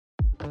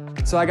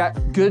So I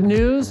got good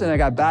news and I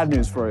got bad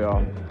news for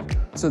y'all.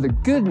 So the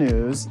good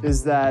news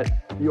is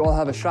that you all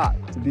have a shot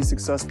to be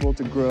successful,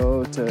 to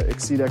grow, to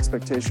exceed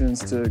expectations,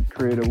 to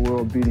create a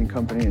world-beating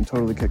company and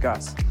totally kick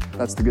ass.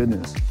 That's the good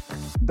news.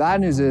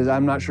 Bad news is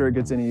I'm not sure it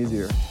gets any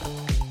easier.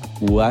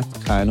 What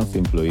kind of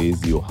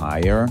employees you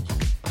hire,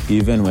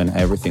 even when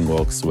everything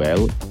works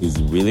well, is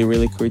really,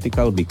 really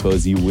critical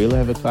because you will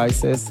have a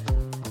crisis.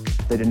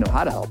 They didn't know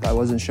how to help. I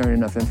wasn't sharing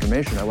enough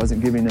information. I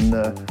wasn't giving them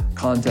the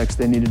context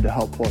they needed to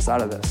help pull us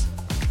out of this.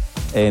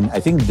 And I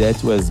think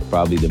that was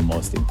probably the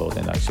most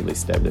important actually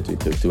step that we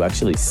took to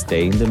actually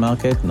stay in the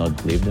market,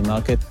 not leave the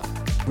market.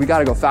 We got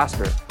to go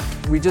faster.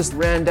 We just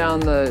ran down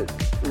the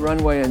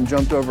runway and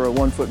jumped over a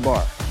 1-foot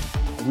bar.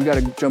 We got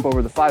to jump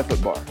over the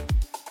 5-foot bar.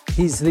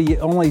 He's the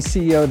only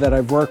CEO that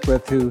I've worked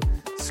with who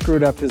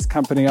screwed up his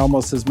company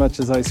almost as much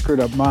as I screwed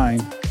up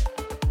mine.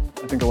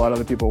 I think a lot of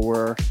the people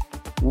were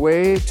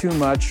way too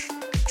much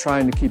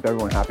trying to keep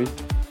everyone happy.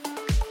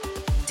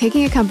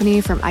 Taking a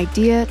company from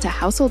idea to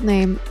household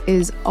name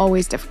is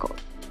always difficult.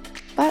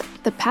 But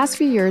the past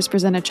few years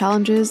presented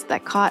challenges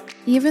that caught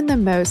even the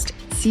most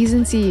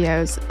seasoned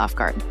CEOs off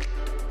guard.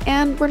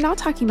 And we're not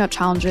talking about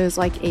challenges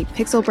like a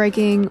pixel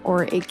breaking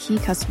or a key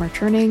customer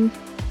churning.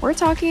 We're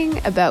talking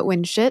about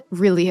when shit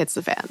really hits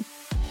the fan.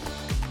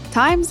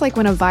 Times like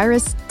when a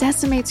virus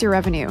decimates your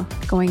revenue,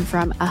 going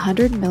from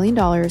 $100 million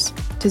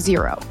to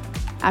zero,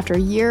 after a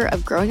year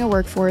of growing a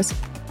workforce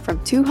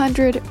from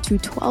 200 to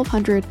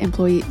 1,200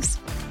 employees.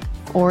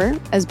 Or,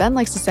 as Ben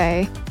likes to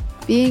say,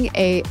 being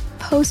a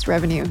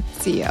post-revenue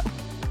CEO.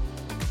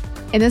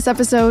 In this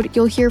episode,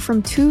 you'll hear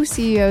from two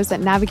CEOs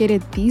that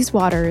navigated these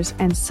waters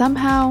and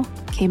somehow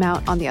came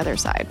out on the other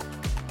side.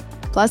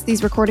 Plus,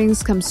 these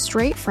recordings come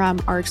straight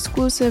from our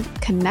exclusive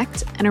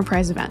Connect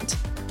Enterprise event,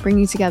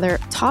 bringing together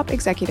top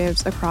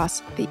executives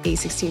across the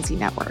A16Z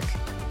network.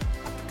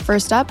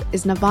 First up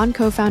is Navan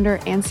co-founder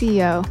and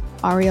CEO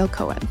Ariel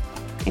Cohen,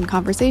 in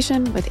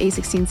conversation with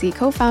A16Z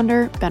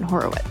co-founder Ben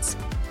Horowitz.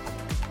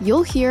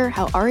 You'll hear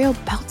how Ariel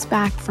bounced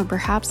back from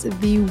perhaps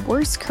the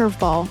worst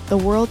curveball the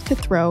world could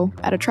throw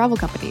at a travel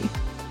company.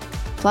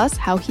 Plus,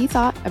 how he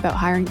thought about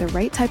hiring the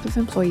right type of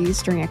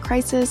employees during a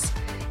crisis,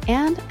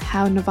 and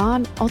how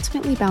Navan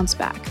ultimately bounced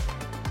back,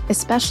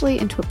 especially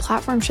into a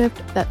platform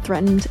shift that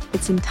threatened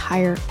its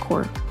entire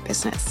core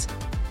business.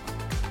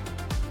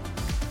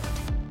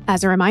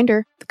 As a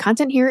reminder, the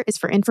content here is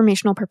for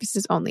informational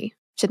purposes only,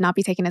 should not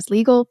be taken as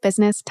legal,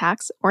 business,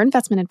 tax, or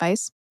investment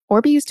advice,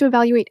 or be used to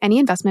evaluate any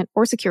investment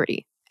or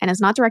security, and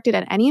is not directed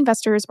at any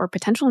investors or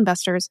potential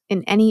investors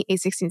in any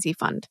A16Z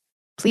fund.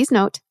 Please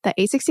note that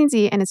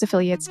A16Z and its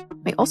affiliates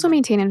may also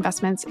maintain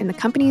investments in the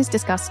companies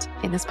discussed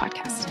in this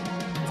podcast.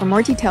 For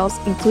more details,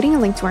 including a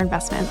link to our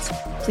investments,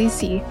 please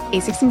see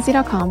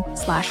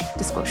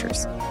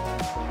a16z.com/disclosures.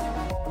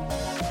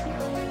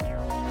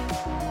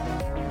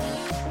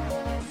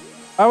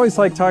 I always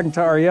like talking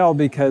to Ariel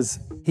because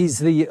he's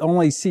the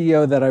only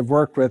CEO that I've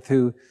worked with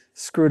who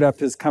screwed up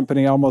his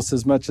company almost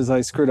as much as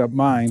I screwed up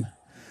mine.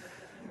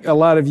 A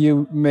lot of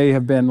you may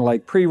have been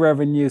like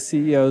pre-revenue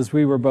CEOs.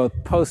 We were both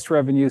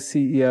post-revenue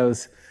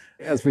CEOs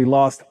as we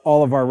lost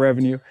all of our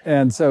revenue.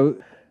 And so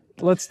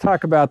let's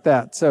talk about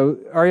that. So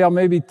Ariel,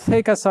 maybe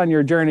take us on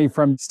your journey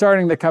from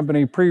starting the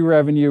company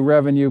pre-revenue,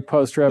 revenue,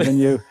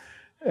 post-revenue,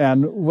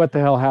 and what the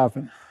hell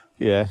happened?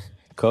 Yeah,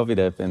 COVID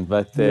happened.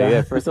 But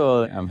first of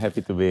all, I'm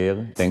happy to be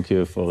here. Thank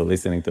you for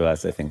listening to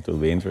us. I think it will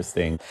be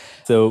interesting.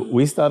 So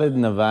we started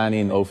Navan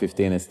in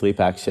 2015 as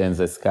Trip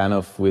Actions as kind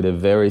of with a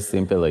very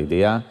simple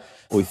idea.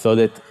 We thought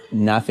that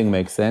nothing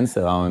makes sense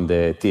around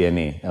the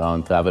T&E,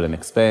 around travel and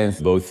expense.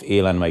 Both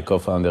Ilan, my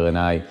co-founder, and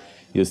I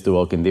used to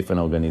work in different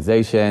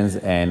organizations.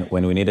 And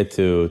when we needed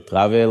to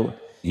travel,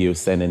 you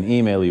send an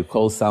email, you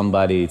call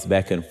somebody, it's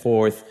back and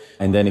forth.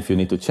 And then if you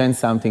need to change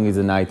something, it's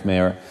a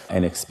nightmare.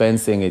 And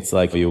expensing, it's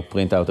like you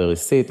print out a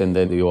receipt and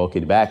then you walk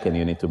it back and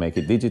you need to make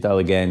it digital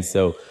again.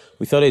 So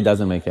we thought it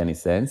doesn't make any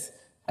sense.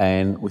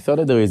 And we thought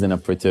that there is an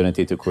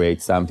opportunity to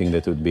create something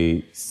that would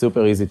be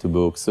super easy to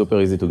book,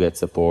 super easy to get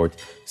support,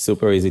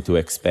 super easy to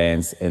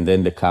expense, and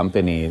then the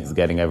company is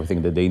getting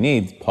everything that they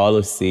need,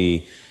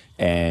 policy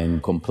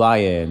and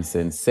compliance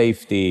and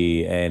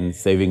safety and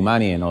saving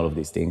money and all of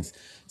these things.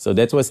 So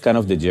that was kind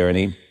of the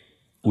journey.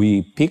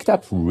 We picked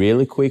up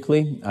really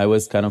quickly. I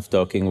was kind of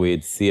talking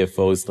with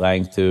CFOs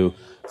trying to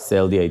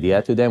sell the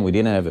idea to them. We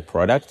didn't have a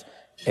product.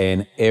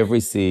 And every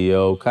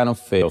CEO, kind of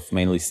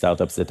mainly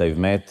startups that I've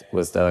met,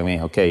 was telling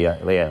me, okay, yeah,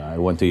 I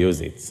want to use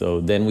it.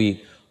 So then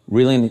we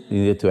really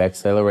needed to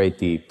accelerate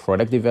the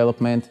product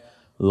development,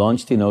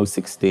 launched in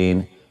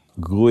 2016,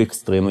 grew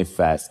extremely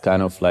fast,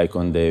 kind of like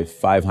on the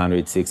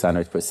 500,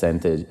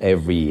 600%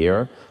 every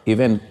year,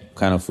 even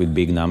kind of with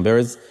big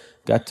numbers,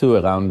 got to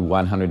around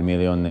 $100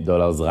 million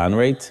run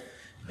rate.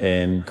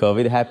 And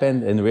COVID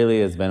happened, and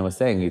really, as Ben was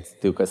saying, it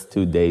took us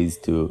 2 days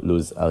to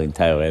lose our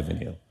entire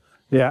revenue.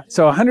 Yeah,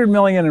 so $100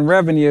 million in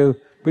revenue,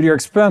 but your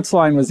expense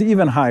line was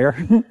even higher.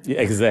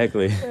 Yeah,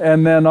 exactly.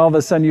 And then all of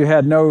a sudden you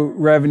had no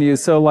revenue.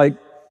 So like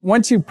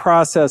once you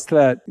processed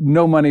that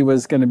no money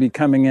was going to be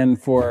coming in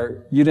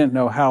for, you didn't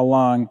know how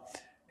long,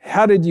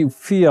 how did you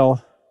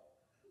feel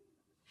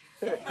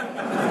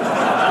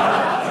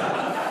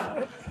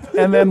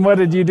And then what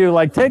did you do?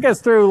 Like, take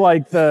us through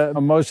like the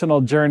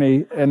emotional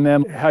journey and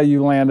then how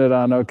you landed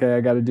on, okay,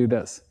 I got to do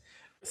this.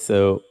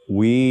 So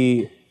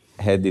we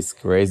had this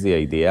crazy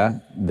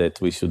idea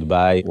that we should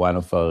buy one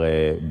of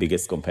our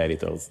biggest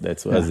competitors.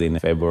 That was in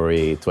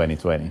February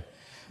 2020.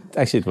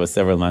 Actually, it was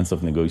several months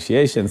of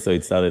negotiation, so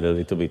it started a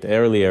little bit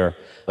earlier,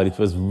 but it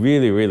was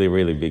really, really,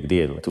 really big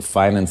deal. To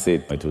finance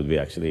it, it would be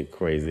actually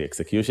crazy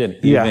execution,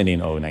 even in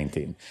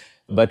 2019.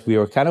 But we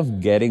were kind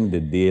of getting the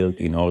deal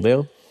in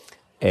order.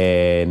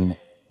 And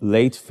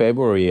late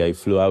February, I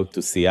flew out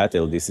to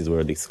Seattle, this is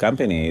where this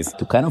company is,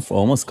 to kind of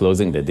almost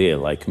closing the deal.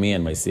 Like me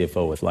and my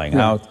CFO were flying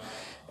out,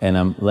 and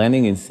I'm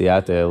landing in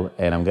Seattle,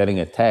 and I'm getting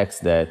a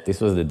text that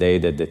this was the day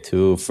that the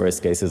 2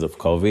 first cases of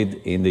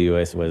COVID in the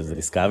US was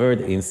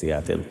discovered in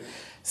Seattle.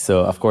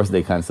 So, of course,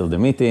 they canceled the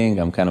meeting.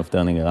 I'm kind of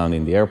turning around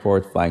in the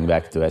airport, flying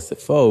back to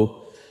SFO.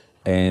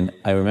 And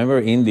I remember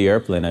in the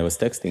airplane, I was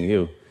texting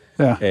you.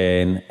 Yeah.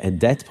 And at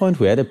that point,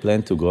 we had a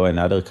plan to go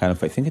another kind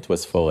of, I think it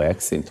was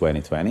 4X in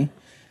 2020.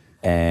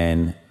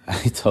 And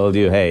I told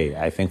you, hey,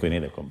 I think we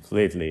need a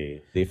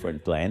completely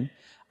different plan.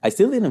 I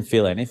still didn't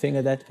feel anything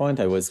at that point.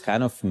 I was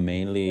kind of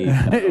mainly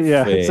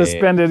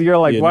suspended. You're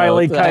like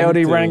Wile E.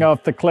 Coyote running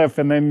off the cliff,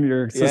 and then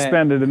you're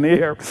suspended in the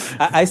air.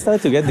 I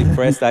started to get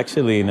depressed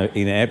actually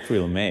in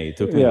April, May. It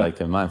took me like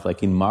a month.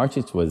 Like in March,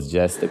 it was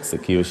just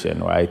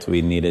execution, right?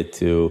 We needed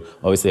to,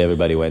 obviously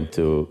everybody went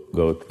to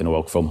go and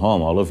work from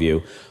home, all of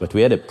you, but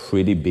we had a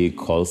pretty big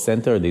call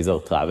center. These are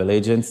travel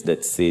agents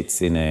that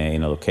sits in a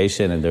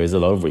location, and there is a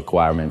lot of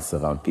requirements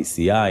around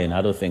PCI and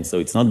other things. So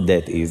it's not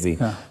that easy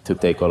to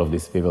take all of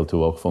these people to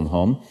work from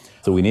home.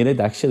 So we needed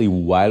actually,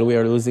 while we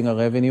are losing our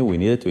revenue, we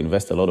needed to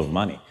invest a lot of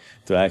money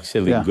to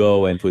actually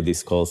go and put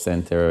this call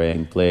center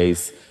in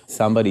place.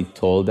 Somebody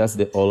told us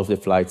that all of the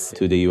flights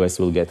to the US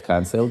will get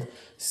canceled.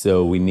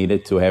 So we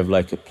needed to have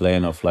like a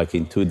plan of like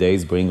in 2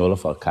 days, bring all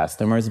of our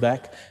customers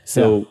back.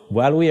 So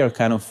while we are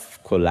kind of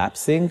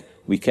collapsing,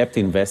 we kept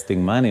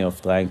investing money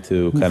of trying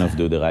to kind of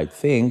do the right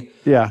thing.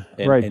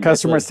 And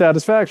customer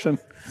satisfaction.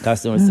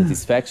 Customer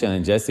satisfaction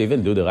and just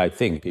even do the right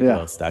thing. People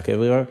are stuck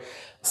everywhere.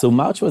 So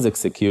March was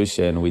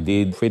execution. We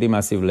did pretty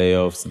massive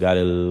layoffs, got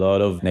a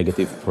lot of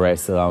negative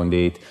press around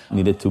it,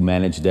 needed to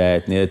manage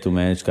that, needed to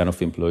manage kind of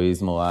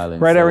employees' morale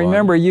and I so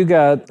remember you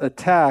got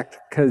attacked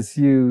because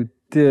you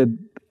did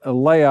a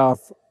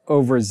layoff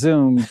over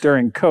Zoom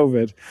during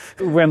COVID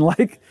when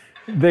like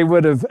they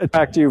would have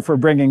attacked you for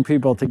bringing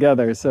people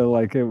together. So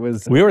like it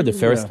was... We were the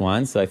first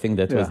ones, so I think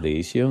that was the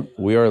issue.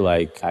 We were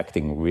like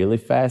acting really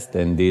fast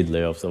and did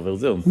layoffs over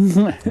Zoom.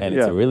 And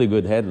it's a really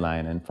good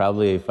headline. And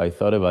probably if I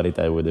thought about it,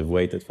 I would have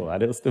waited for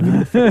others to be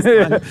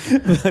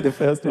the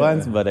first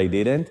ones, but I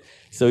didn't.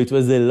 So it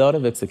was a lot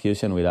of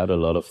execution without a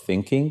lot of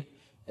thinking.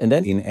 And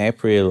then in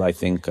April, I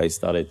think I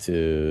started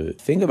to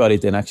think about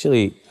it. And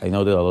actually, I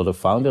know there are a lot of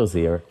founders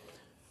here.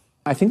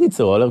 I think it's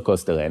a roller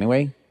coaster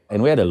anyway.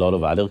 And we had a lot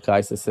of other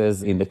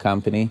crises in the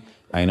company.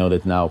 I know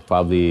that now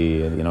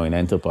probably, in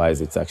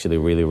enterprise, it's actually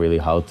really, really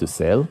hard to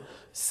sell.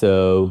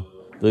 So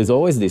there is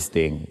always this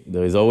thing.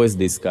 There is always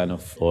this kind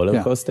of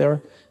roller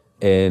coaster.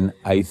 And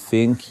I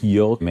think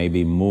your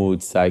maybe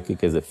mood,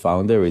 psychic as a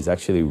founder is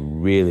actually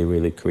really,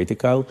 really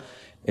critical.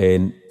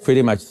 And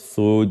pretty much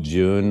through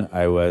June,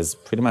 I was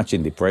pretty much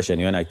in depression.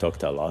 You and I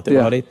talked a lot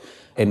about it.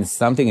 And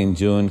something in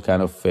June,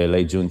 kind of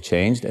late June,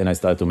 changed, and I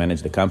started to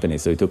manage the company.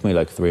 So it took me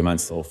like 3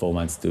 months or 4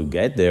 months to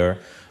get there,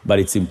 but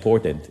it's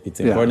important.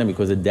 It's important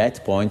because at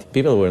that point,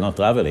 people were not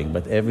traveling,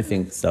 but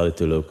everything started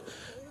to look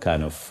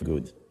kind of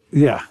good.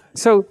 Yeah.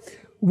 So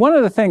one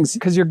of the things,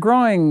 because you're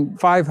growing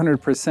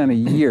 500% a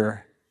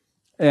year,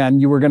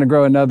 and you were going to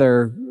grow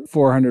another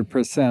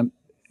 400%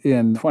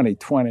 in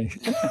 2020.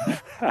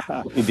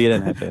 It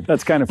didn't happen.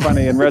 That's kind of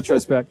funny in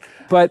retrospect.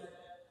 But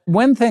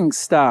when things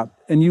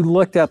stopped and you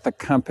looked at the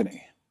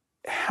company,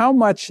 how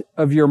much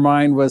of your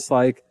mind was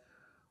like,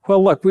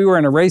 well, look, we were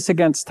in a race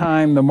against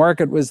time. The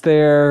market was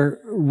there.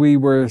 We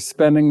were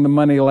spending the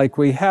money like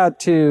we had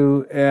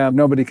to, and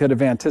nobody could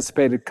have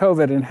anticipated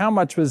COVID. And how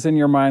much was in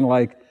your mind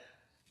like,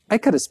 I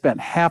could have spent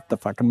half the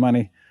fucking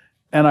money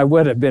and I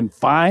would have been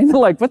fine?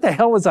 Like, what the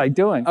hell was I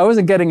doing? I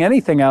wasn't getting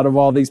anything out of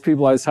all these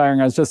people I was hiring.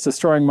 I was just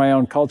destroying my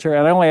own culture.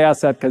 And I only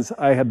asked that because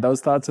I had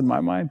those thoughts in my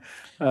mind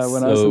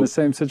when I was in the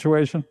same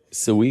situation.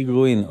 So we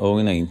grew in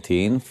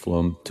 2019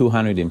 from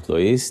 200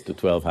 employees to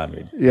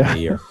 1,200 a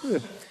year.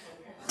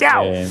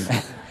 And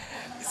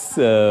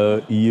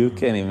so you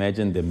can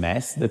imagine the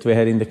mess that we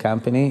had in the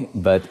company.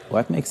 But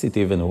what makes it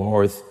even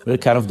worse, we're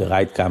kind of the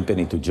right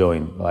company to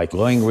join. Like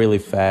growing really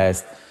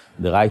fast,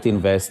 the right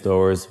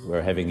investors,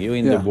 we're having you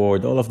in the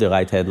board, all of the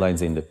right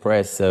headlines in the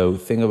press. So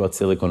think about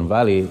Silicon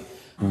Valley,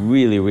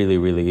 really, really,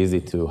 really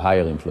easy to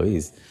hire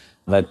employees.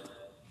 But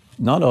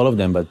not all of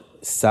them, but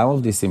some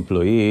of these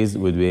employees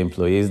would be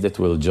employees that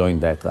will join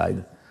that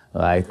ride,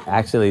 right?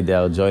 Actually, they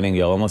are joining,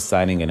 you're almost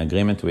signing an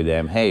agreement with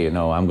them. Hey, you're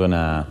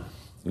gonna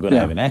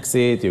have an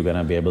exit, you're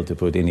gonna be able to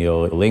put in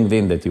your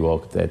LinkedIn that you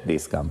worked at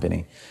this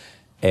company.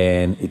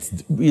 And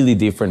it's really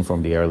different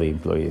from the early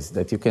employees,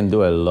 that you can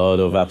do a lot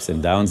of ups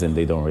and downs and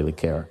they don't really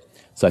care.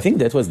 So I think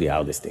that was the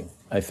hardest thing.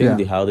 I think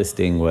the hardest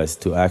thing was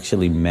to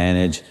actually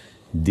manage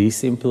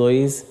these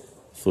employees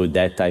through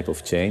that type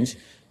of change.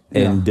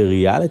 And the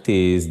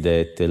reality is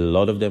that a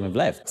lot of them have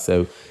left.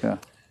 So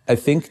I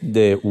think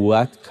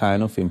what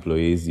kind of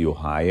employees you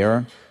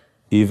hire,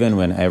 even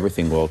when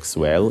everything works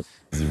well,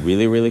 is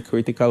really, really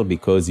critical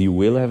because you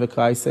will have a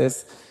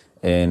crisis.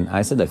 And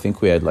I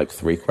think we had like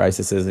 3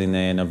 crises in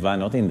Navan,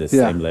 not in the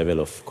same level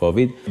of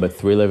COVID, but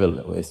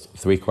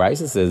 3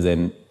 crises,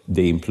 and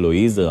the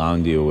employees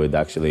around you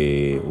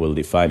will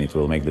define it,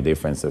 will make the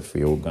difference if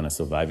you're going to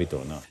survive it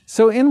or not.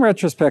 So in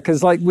retrospect,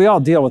 because like we all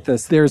deal with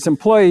this, there's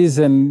employees,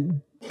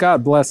 and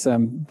God bless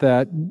them,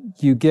 that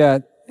you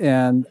get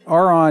and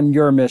are on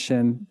your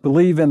mission,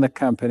 believe in the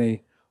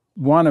company,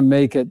 want to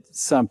make it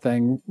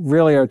something,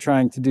 really are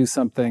trying to do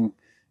something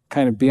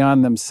kind of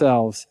beyond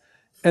themselves.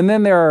 And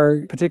then there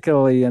are,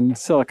 particularly in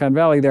Silicon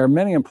Valley, there are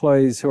many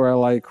employees who are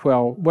like,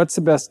 well, what's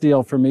the best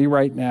deal for me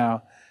right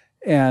now?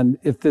 And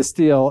if this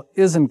deal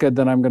isn't good,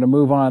 then I'm going to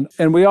move on.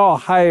 And we all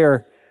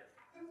hire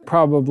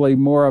probably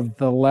more of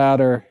the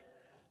latter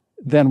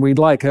than we'd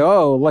like.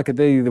 Oh, look at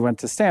they went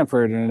to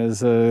Stanford and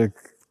is a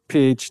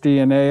PhD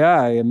in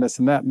AI and this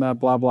and that,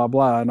 blah, blah,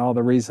 blah, and all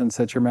the reasons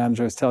that your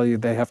managers tell you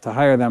they have to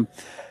hire them.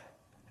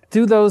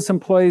 Do those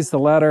employees, the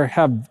latter,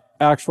 have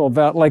actual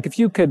value? Like if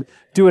you could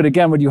do it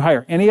again, would you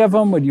hire any of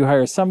them? Would you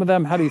hire some of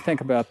them? How do you think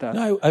about that?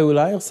 No, I will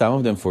hire some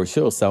of them for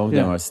sure. Some of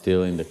them are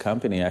still in the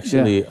company.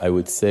 Actually, I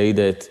would say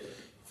that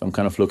if I'm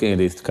kind of looking at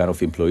this kind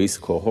of employees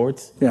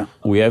cohorts,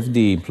 we have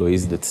the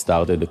employees that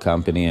started the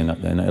company and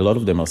a lot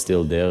of them are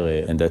still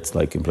there. And that's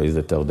like employees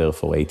that are there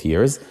for 8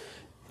 years.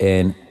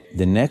 And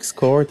the next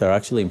cohort are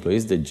actually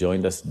employees that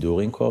joined us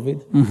during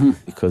COVID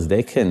because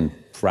they can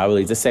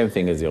probably, it's the same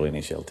thing as your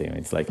initial team.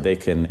 It's like they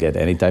can get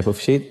any type of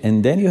shit.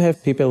 And then you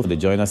have people that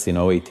join us in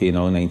 2018,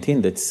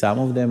 2019 that some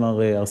of them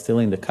are still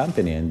in the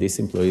company and these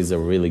employees are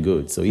really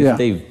good. So if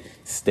they've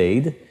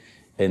stayed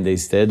and they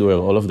stayed where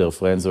all of their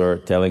friends were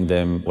telling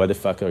them, what the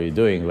fuck are you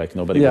doing? Like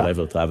nobody will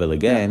ever travel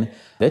again.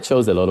 That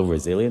shows a lot of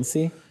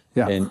resiliency.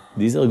 And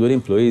these are good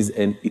employees.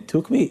 And it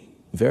took me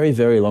very,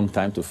 very long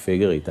time to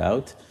figure it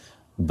out.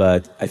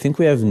 But I think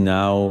we have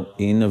now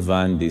in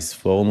Navan this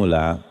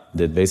formula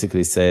that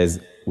basically says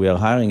we are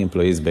hiring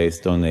employees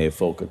based on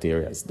 4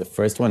 criteria. The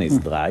first one is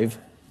drive.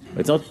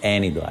 It's not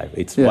any drive.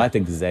 It's what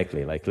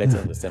exactly. Like, let's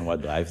understand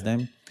what drives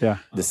them.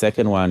 The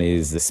second one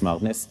is the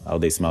smartness. Are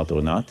they smart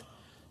or not?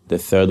 The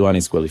third one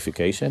is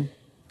qualification.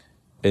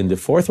 And the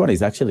fourth one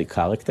is actually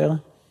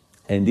character.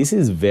 And this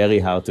is very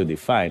hard to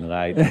define,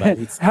 right? But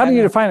it's How do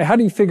you define it? How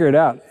do you figure it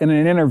out in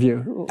an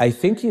interview? I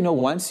think,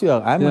 once you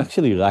are, I'm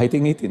actually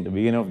writing it in the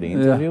beginning of the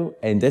interview,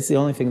 and that's the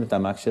only thing that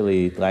I'm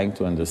actually trying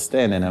to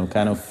understand, and I'm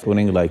kind of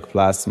putting like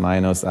plus,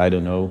 minus, I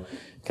don't know,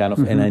 kind of,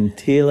 and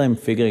until I'm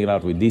figuring it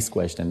out with this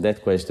question,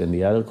 that question,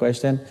 the other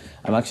question,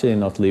 I'm actually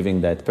not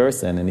leaving that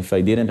person, and if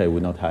I didn't, I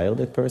would not hire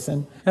that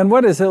person. And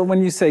what is it,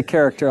 when you say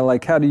character,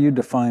 like how do you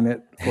define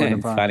it?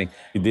 It's funny,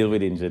 you deal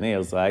with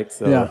engineers, right?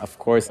 So of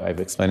course, I've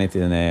explained it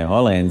in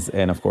Hollands,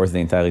 and of course the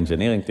entire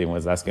engineering team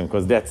was asking,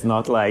 because that's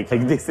not like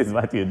this is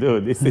what you do,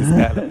 this is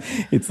kind of,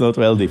 it's not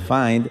well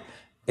defined.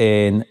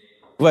 And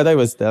what I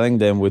was telling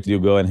them, would you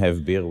go and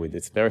have beer with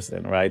this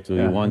person, right? Do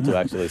you want to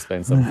actually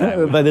spend some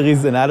time? But there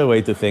is another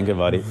way to think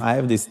about it. I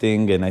have this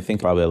thing, and I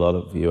think probably a lot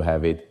of you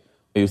have it.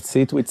 You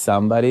sit with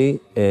somebody,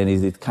 and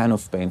is it kind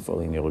of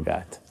painful in your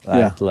gut?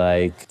 Right?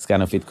 Like, it's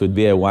kind of, it could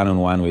be a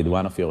one-on-one with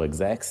one of your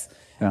execs,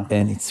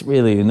 and it's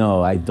really,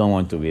 I don't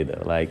want to be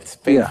there. Like, it's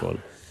painful.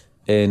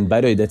 And by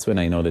the way, that's when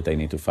I know that I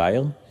need to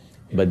fire.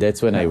 But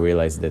that's when I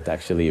realized that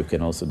actually you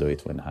can also do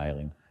it when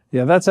hiring.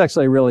 Yeah, that's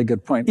actually a really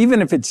good point.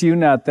 Even if it's you,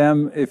 not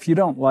them, if you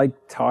don't like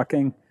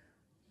talking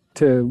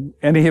to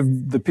any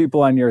of the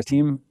people on your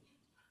team,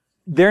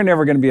 they're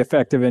never going to be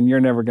effective and you're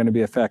never going to be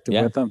effective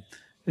with them.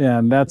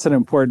 And that's an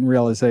important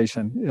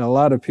realization. A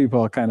lot of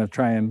people kind of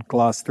try and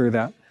gloss through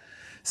that.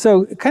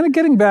 So kind of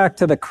getting back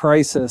to the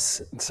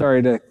crisis,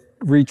 sorry to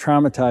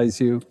re-traumatize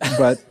you,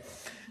 but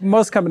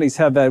most companies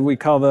have that, we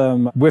call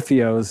them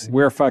whiffios,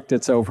 we're fucked,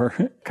 it's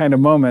over, kind of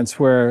moments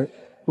where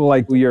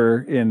like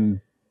you're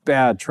in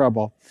bad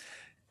trouble.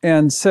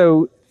 And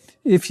so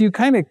if you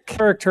kind of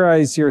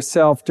characterize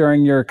yourself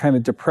during your kind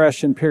of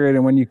depression period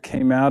and when you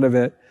came out of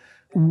it,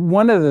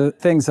 one of the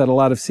things that a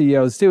lot of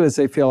CEOs do is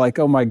they feel like,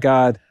 oh my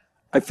God,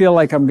 I feel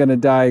like I'm going to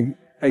die.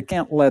 I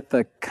can't let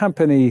the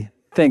company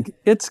think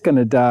it's going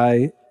to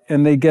die.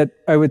 And they get,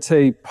 I would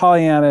say,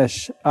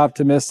 Pollyannish,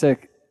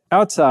 optimistic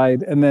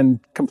outside and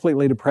then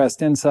completely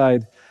depressed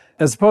inside,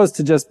 as opposed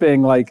to just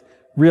being like,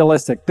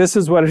 realistic. This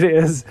is what it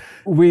is.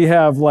 We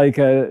have like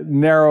a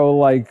narrow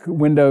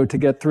window to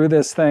get through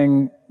this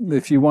thing.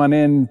 If you want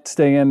in,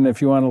 stay in.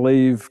 If you want to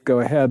leave, go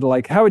ahead.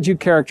 Like, how would you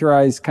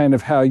characterize kind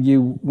of how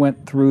you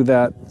went through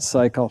that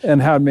cycle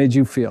and how it made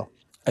you feel?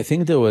 I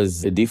think there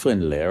was a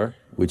different layer,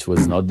 which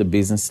was not the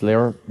business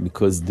layer,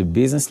 because the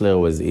business layer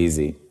was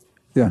easy.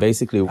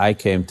 Basically, I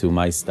came to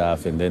my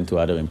staff and then to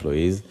other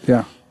employees.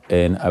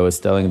 And I was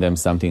telling them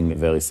something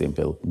very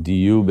simple. Do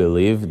you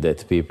believe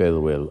that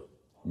people will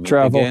meet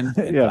travel again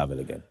and travel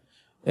again?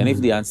 And if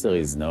the answer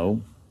is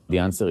no, The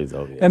answer is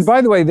obvious. And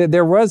by the way,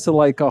 there was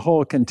like a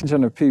whole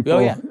contingent of people,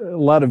 a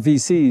lot of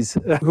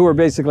VCs, who were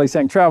basically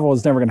saying travel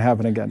is never going to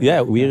happen again.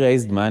 Yeah, we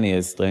raised money,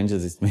 as strange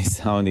as it may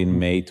sound, in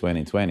May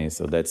 2020.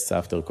 So that's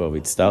after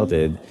COVID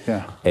started.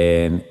 Yeah.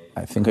 And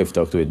I think I've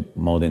talked with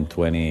more than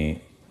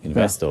 20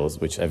 investors,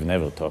 which I've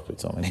never talked with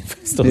so many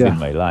investors in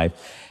my life.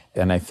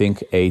 And I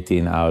think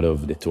 18 out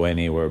of the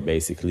 20 were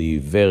basically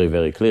very,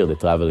 very clear that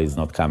travel is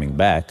not coming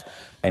back.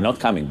 And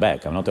not coming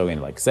back, I'm not talking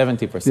like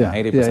 70%,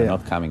 80%,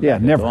 not coming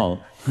back never. at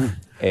all.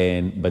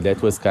 But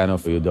that was kind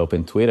of, you'd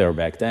open Twitter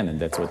back then, and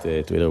that's what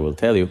Twitter will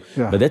tell you.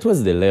 Yeah. But that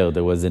was the layer.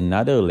 There was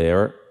another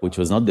layer, which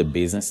was not the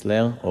business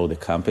layer or the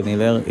company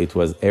layer. It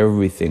was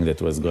everything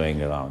that was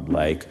going around,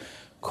 like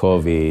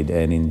COVID,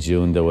 and in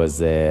June there was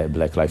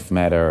Black Lives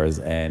Matters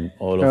and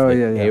all of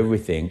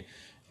everything.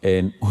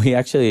 And we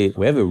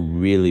have a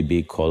really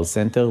big call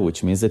center,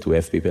 which means that we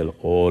have people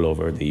all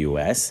over the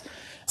US.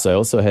 So I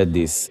also had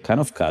this kind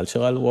of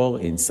cultural war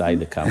inside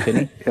the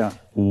company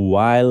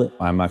while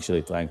I'm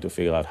actually trying to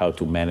figure out how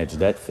to manage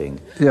that thing.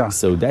 Yeah.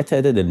 So that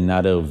added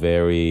another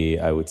very,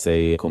 I would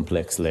say,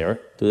 complex layer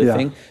to the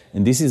thing.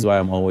 And this is why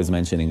I'm always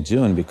mentioning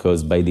June,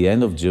 because by the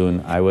end of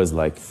June, I was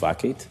like,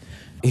 fuck it.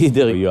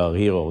 Either you are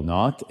here or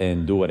not,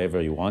 and do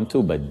whatever you want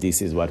to, but this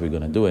is what we're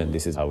going to do, and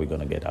this is how we're going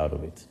to get out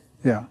of it.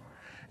 Yeah.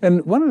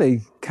 And one of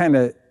the kind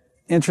of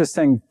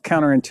interesting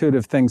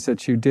counterintuitive things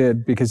that you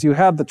did, because you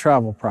had the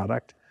travel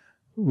product,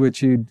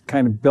 which you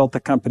kind of built the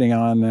company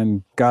on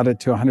and got it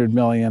to 100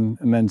 million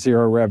and then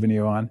zero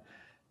revenue on.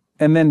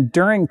 And then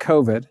during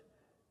COVID,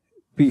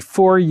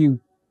 before you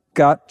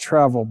got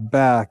travel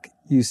back,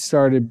 you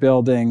started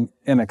building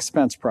an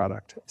expense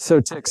product.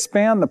 So to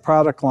expand the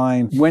product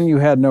line when you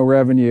had no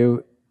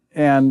revenue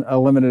and a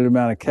limited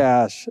amount of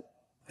cash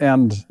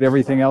and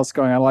everything else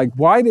going on, like,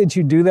 why did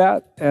you do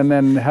that? And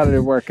then how did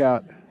it work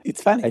out?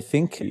 It's funny. I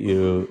think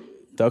you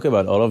talk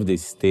about all of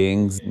these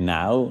things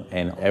now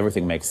and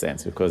everything makes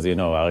sense because,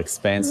 our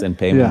expense and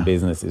payment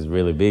business is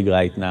really big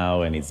right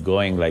now and it's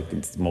going like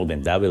it's more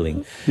than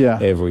doubling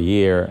every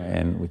year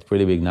and with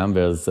pretty big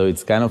numbers. So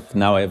it's kind of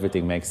now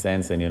everything makes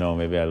sense and,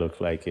 maybe I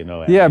look like,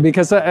 Yeah,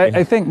 because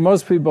I think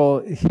most people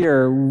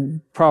here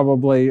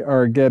probably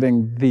are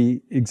getting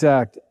the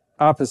exact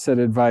opposite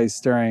advice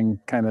during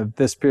kind of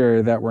this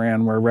period that we're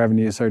in where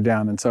revenues are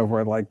down and so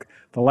forth. Like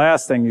the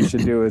last thing you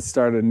should do is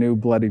start a new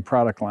bloody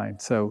product line.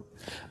 So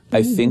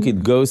I think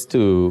it goes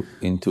to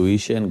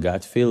intuition,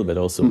 gut feel, but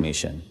also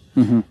mission.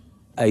 Mm-hmm.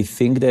 I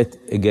think that,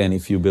 again,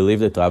 if you believe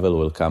that travel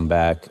will come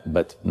back,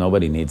 but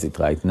nobody needs it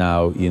right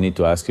now, you need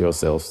to ask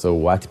yourself, so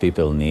what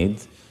people need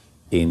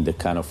in the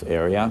kind of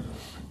area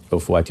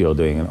of what you're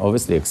doing? And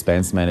obviously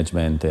expense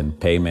management and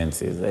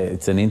payments,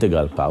 it's an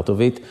integral part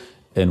of it,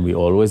 and we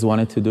always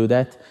wanted to do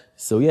that.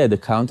 So the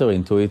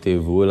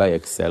counterintuitive, will I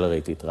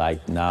accelerate it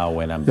right now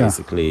when I'm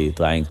basically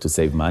trying to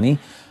save money?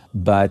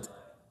 But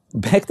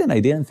back then,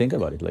 I didn't think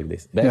about it like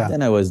this. Back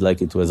then, I was like,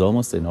 it was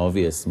almost an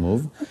obvious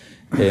move.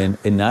 And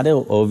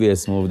another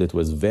obvious move that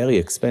was very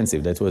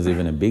expensive, that was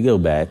even a bigger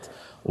bet,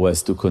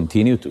 was to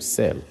continue to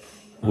sell.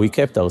 We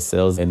kept our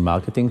sales and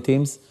marketing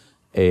teams,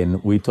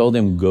 and we told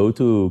them, go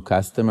to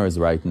customers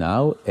right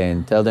now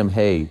and tell them,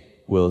 hey,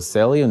 we'll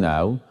sell you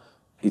now.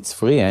 It's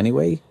free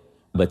anyway,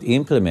 but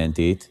implement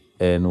it.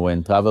 And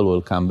when travel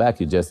will come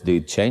back, you just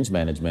did change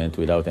management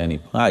without any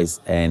price.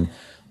 And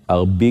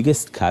our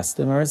biggest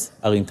customers,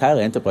 our entire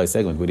enterprise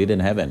segment, we didn't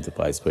have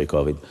enterprise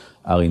pre-COVID.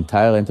 Our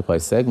entire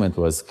enterprise segment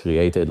was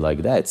created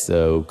like that.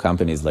 So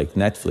companies like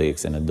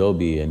Netflix and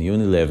Adobe and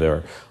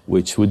Unilever,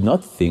 which would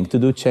not think to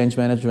do change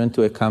management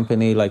to a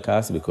company like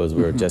us because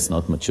we're just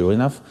not mature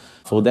enough.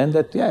 For them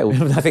that, we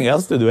have nothing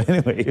else to do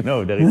anyway.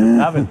 There is a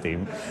travel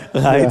team,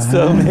 right?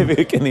 So maybe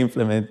we can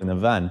implement in a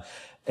van.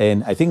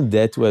 And I think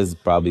that was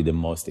probably the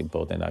most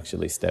important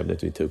actually step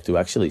that we took to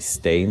actually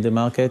stay in the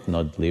market,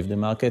 not leave the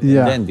market, and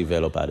then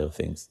develop other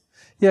things.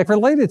 Yeah,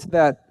 related to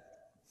that,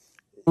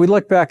 we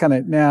look back on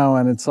it now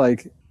and it's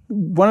like,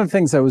 one of the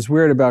things that was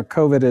weird about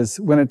COVID is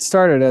when it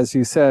started, as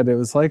you said, it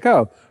was like,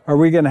 oh, are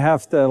we going to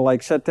have to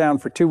like shut down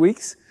for 2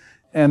 weeks?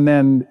 And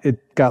then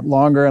it got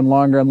longer and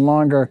longer and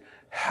longer.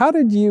 How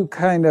did you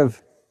kind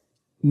of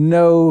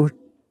know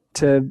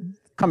to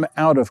come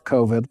out of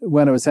COVID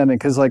when it was ending?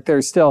 Because like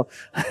there's still,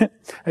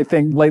 I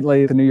think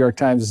lately the New York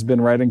Times has been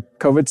writing,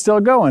 COVID's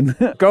still going,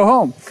 go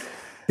home,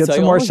 get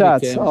some more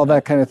shots, all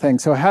that kind of thing.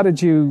 So how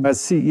did you, as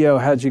CEO,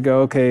 how'd you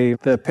go, okay,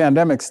 the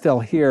pandemic's still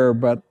here,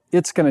 but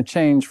it's going to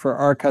change for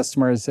our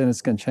customers and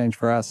it's going to change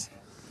for us?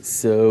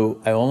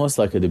 So I almost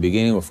like at the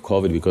beginning of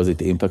COVID, because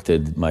it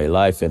impacted my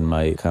life and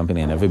my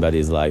company and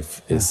everybody's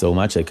life so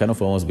much, I kind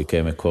of almost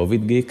became a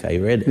COVID geek. I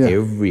read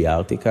every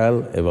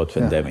article about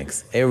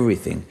pandemics,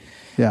 everything.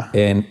 Yeah.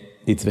 And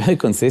it's very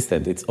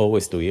consistent. It's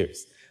always 2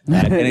 years.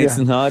 And it's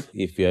not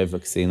if you have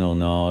vaccine or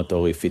not,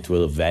 or if it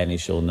will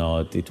vanish or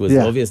not. It was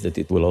obvious that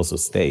it will also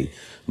stay.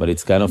 But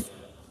it's kind of,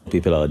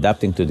 people are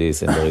adapting to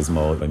this and there is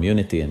more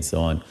immunity and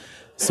so on.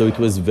 So it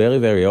was very,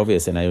 very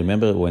obvious. And I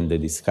remember when the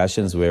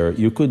discussions were,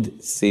 you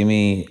could see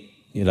me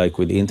like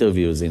with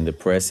interviews in the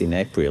press in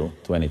April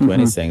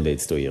 2020 saying that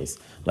it's 2 years.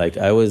 Like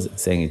I was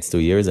saying it's 2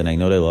 years, and I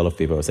know that a lot of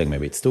people are saying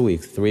maybe it's 2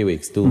 weeks, 3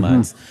 weeks, 2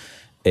 months.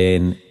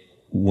 And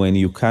when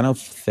you kind of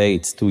say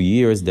it's 2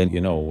 years, then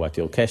you know what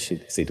your cash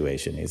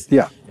situation is.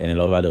 Yeah. And a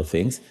lot of other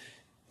things.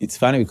 It's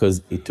funny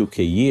because it took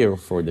a year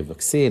for the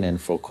vaccine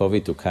and for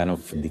COVID to kind of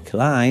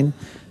decline.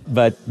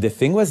 But the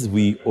thing was,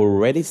 we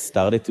already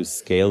started to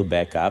scale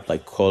back up,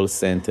 like call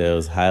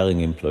centers,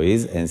 hiring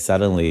employees, and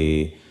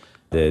suddenly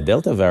the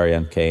Delta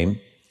variant came.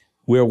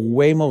 We're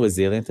way more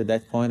resilient at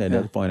that point. At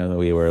that point,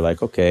 we were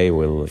like, okay,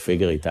 we'll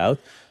figure it out.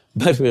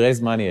 But we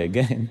raised money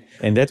again,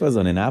 and that was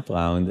on an up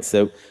round.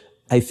 So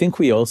I think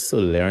we also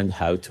learned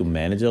how to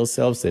manage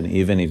ourselves, and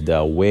even if there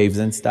are waves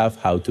and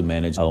stuff, how to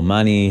manage our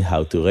money,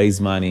 how to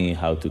raise money,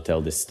 how to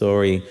tell the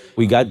story.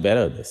 We got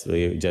better at this.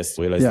 We just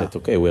realized that,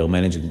 okay, we're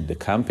managing the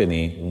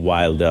company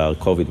while there are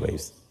COVID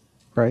waves.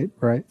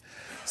 Right.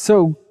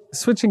 So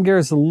switching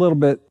gears a little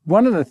bit,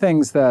 one of the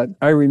things that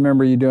I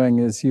remember you doing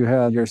is you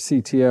had your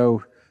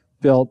CTO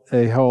built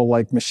a whole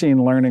like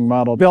machine learning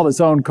model, built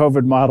his own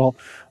COVID model,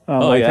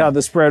 how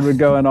the spread would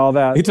go and all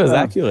that. It was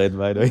accurate,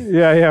 by the way.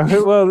 Yeah.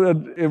 Well,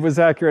 it was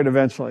accurate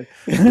eventually.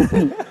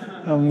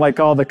 Like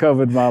all the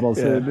COVID models,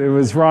 it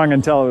was wrong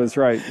until it was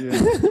right.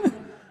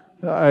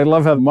 I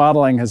love how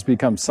modeling has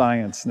become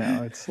science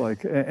now. It's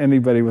like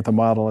anybody with a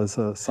model is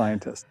a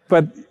scientist.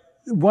 But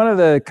one of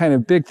the kind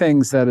of big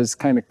things that is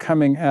kind of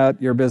coming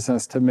at your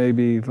business to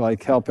maybe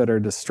like help it or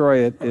destroy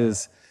it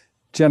is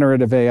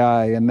generative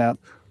AI, and that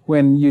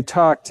when you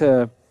talk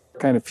to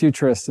kind of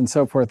futurists and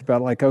so forth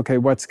about like, okay,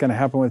 what's going to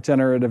happen with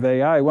generative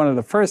AI? One of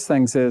the first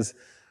things is,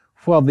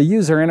 well, the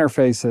user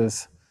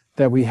interfaces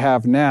that we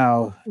have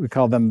now, we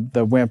call them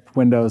the WIMP,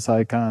 Windows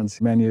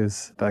icons,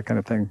 menus, that kind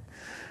of thing,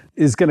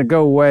 is going to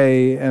go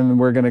away, and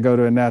we're going to go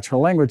to a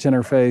natural language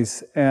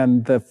interface.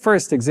 And the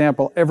first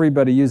example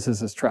everybody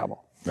uses is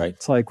travel. Right.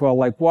 It's like, well,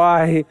 like,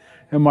 why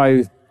am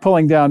I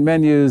pulling down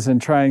menus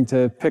and trying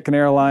to pick an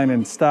airline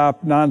and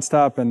stop,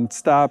 nonstop and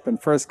stop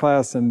and first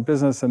class and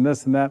business and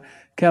this and that?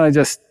 Can't I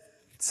just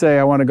say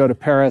I want to go to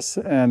Paris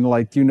and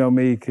like, you know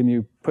me, can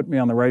you put me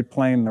on the right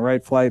plane, the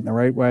right flight, in the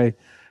right way?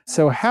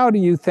 So how do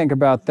you think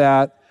about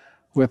that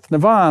with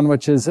Navan,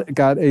 which has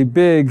got a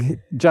big,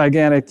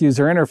 gigantic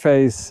user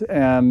interface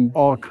and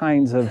all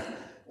kinds of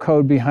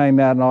code behind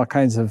that and all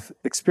kinds of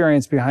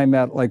experience behind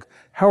that? Like,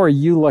 how are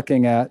you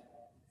looking at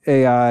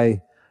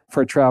AI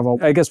for travel?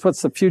 I guess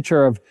what's the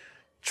future of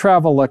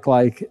travel look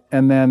like?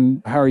 And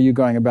then how are you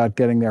going about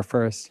getting there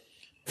first?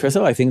 First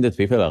of all, I think that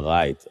people are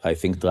right. I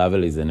think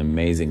travel is an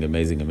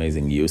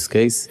amazing use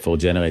case for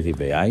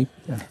generative AI.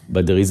 Yeah.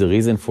 But there is a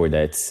reason for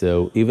that.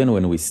 So even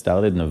when we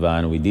started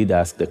Navan, we did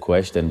ask the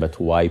question, but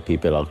why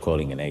people are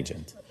calling an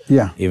agent?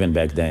 Yeah. Even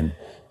back then.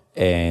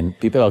 And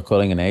people are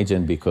calling an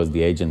agent because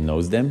the agent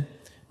knows them.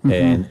 Mm-hmm.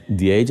 And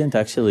the agent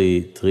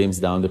actually trims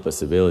down the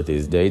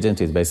possibilities. The agent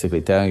is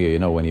basically telling you,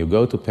 when you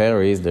go to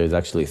Paris, there's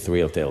actually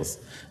 3 hotels.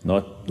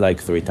 Not like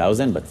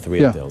 3,000, but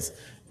 3 hotels.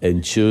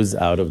 And choose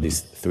out of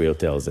these 3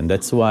 hotels. And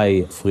that's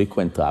why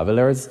frequent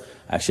travelers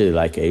actually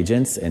like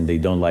agents, and they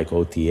don't like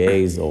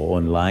OTAs or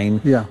online,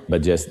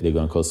 but just they're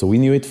going to call. So we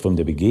knew it from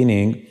the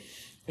beginning.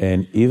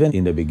 And even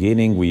in the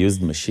beginning, we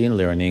used machine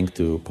learning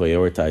to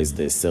prioritize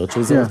the search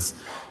results.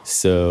 Yeah.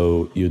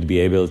 So you'd be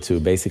able to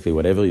basically,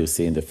 whatever you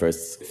see in the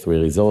first 3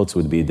 results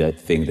would be that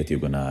thing that you're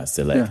going to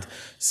select. Yeah.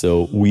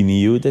 So we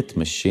knew that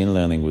machine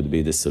learning would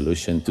be the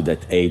solution to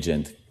that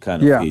agent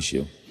kind of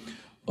issue.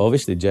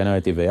 Obviously,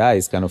 generative AI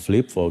is kind of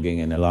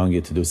leapfrogging and allowing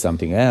you to do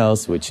something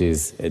else, which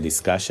is a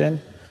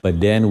discussion. But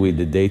then with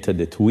the data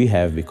that we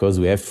have, because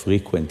we have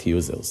frequent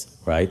users,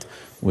 right?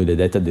 With the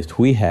data that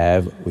we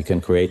have, we can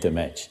create a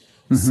match.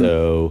 Mm-hmm.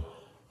 So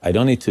I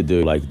don't need to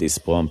do like this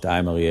prompt,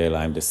 I'm Ariel,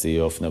 I'm the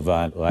CEO of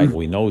Navan, right? Mm-hmm.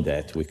 We know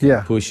that, we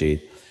can push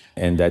it.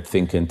 And that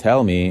thing can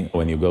tell me,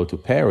 when you go to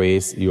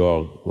Paris,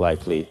 you're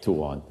likely to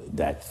want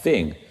that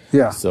thing.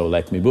 Yeah. So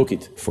let me book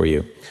it for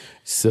you.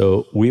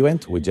 So we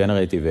went with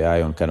generative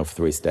AI on kind of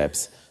 3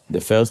 steps.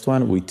 The first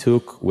one, we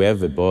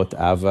have a bot,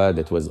 Ava,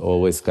 that was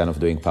always kind of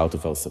doing part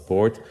of our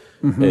support.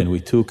 Mm-hmm. And we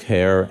took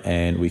her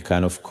and we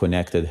kind of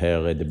connected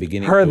her at the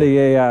beginning. The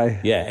AI.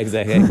 Yeah,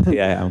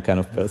 exactly. I'm kind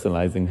of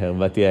personalizing her.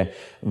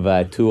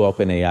 But to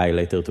OpenAI,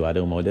 later to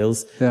other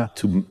models,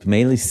 to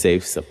mainly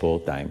save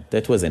support time.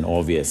 That was an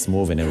obvious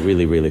move and a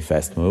really, really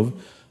fast move.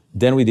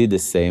 Then we did the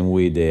same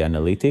with the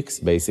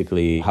analytics.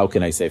 Basically, how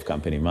can I save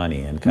company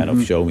money? And kind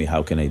of show me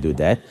how can I do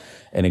that.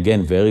 And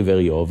again, very,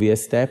 very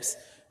obvious steps.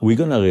 We're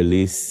going to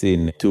release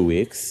in 2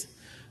 weeks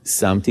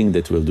something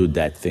that will do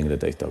that thing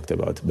that I talked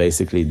about.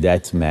 Basically,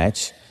 that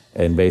match.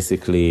 And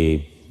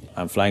basically,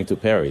 I'm flying to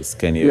Paris.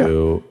 Can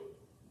you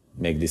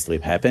make this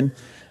trip happen?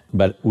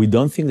 But we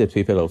don't think that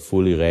people are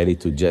fully ready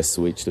to just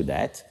switch to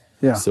that.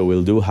 Yeah. So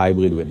we'll do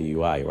hybrid with the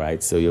UI,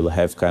 right? So you'll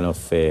have kind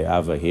of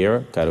Ava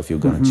here, kind of you're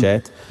going to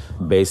chat.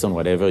 Based on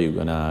whatever you're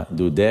going to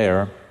do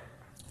there,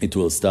 it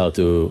will start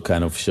to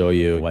kind of show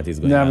you what is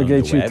going on the web.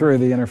 Navigate you through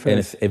the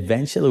interface. And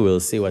eventually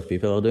we'll see what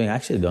people are doing. I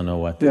actually don't know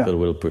what people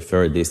will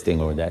prefer, this thing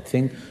or that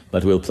thing,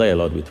 but we'll play a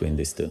lot between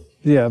these two.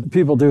 Yeah,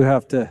 people do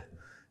have to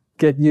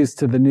get used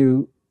to the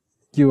new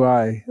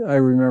UI. I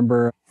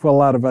remember for a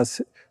lot of us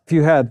If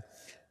you had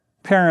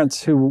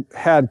parents who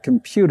had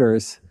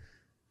computers,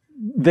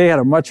 they had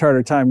a much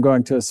harder time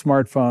going to a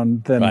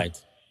smartphone than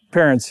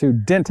parents who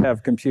didn't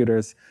have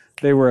computers.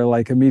 They were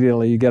like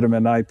immediately, you get them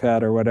an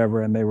iPad or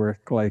whatever, and they were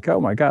like,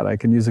 oh my God, I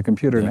can use a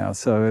computer now.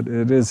 So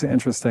it is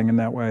interesting in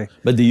that way.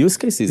 But the use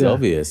case is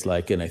obvious,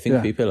 and I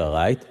think people are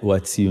right.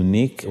 What's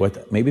unique,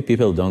 what maybe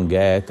people don't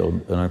get or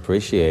don't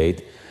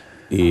appreciate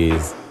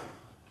is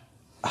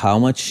how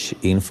much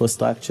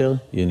infrastructure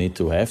you need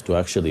to have to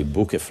actually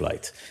book a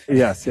flight.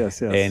 Yes.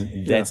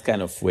 And that's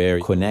kind of where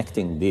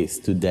connecting this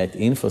to that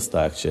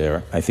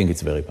infrastructure, I think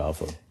it's very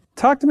powerful.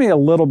 Talk to me a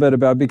little bit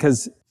about,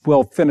 because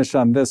we'll finish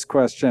on this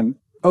question.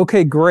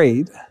 Okay,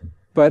 great.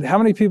 But how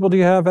many people do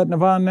you have at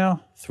Navan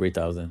now?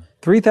 3,000.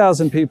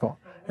 3,000 people.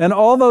 And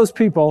all those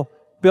people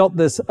built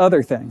this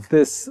other thing,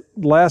 this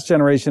last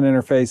generation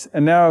interface.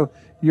 And now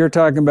you're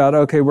talking about,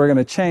 okay, we're going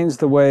to change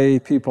the way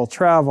people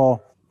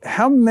travel.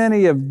 How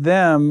many of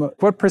them,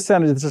 what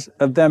percentage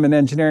of them in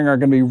engineering are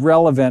going to be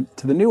relevant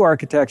to the new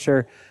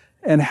architecture?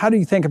 And how do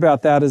you think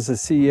about that as a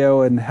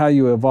CEO and how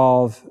you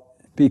evolve?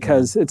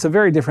 Because it's a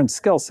very different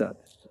skill set.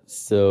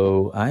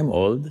 So I'm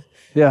old.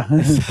 Yeah.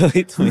 So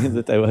it means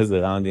that I was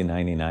around in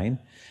 99.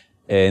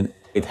 And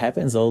it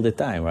happens all the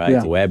time, right?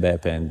 Yeah. Web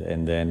happened,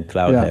 and then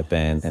cloud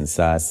happened, and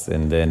SaaS,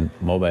 and then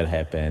mobile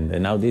happened,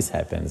 and now this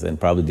happens, and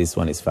probably this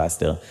one is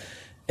faster.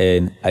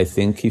 And I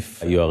think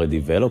if you are a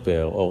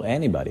developer or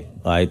anybody,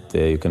 right,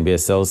 you can be a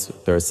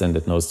salesperson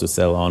that knows to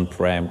sell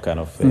on-prem kind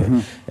of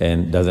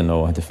and doesn't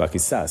know what the fuck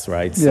is SaaS,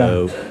 right? Yeah.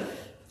 So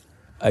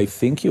I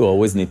think you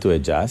always need to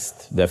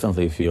adjust,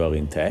 definitely if you are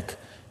in tech,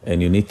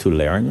 and you need to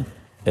learn.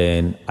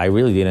 And I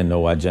really didn't know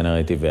what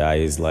generative AI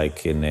is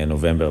like in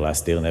November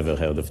last year. Never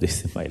heard of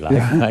this in my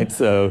life, right?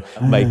 So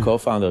my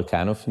co-founder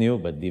kind of knew,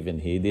 but even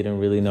he didn't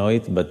really know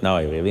it. But now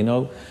I really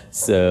know.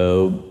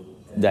 So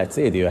that's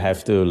it. You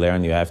have to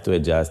learn, you have to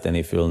adjust. And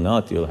if you'll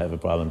not, you'll have a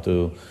problem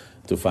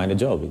to find a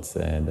job.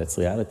 That's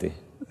reality.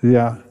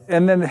 Yeah.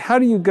 And then how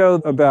do you go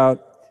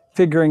about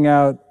figuring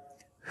out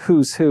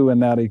who's who in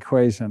that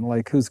equation,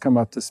 like who's come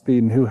up to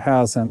speed and who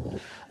hasn't?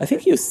 I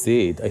think you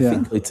see it. I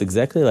think it's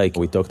exactly like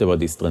we talked about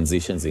these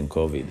transitions in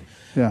COVID.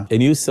 Yeah.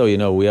 And you saw,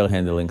 we are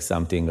handling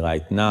something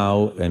right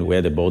now, and we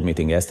had a board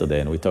meeting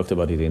yesterday, and we talked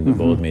about it in the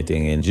board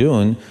meeting in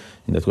June,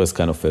 and that was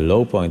kind of a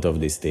low point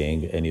of this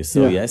thing. And you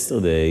saw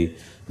yesterday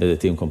that the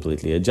team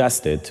completely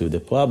adjusted to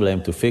the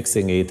problem, to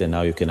fixing it, and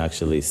now you can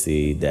actually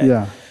see that.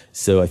 Yeah.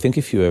 So I think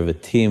if you have a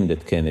team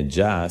that can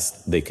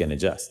adjust, they can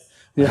adjust.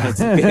 Yeah.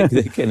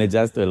 They can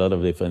adjust to a lot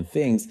of different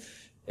things.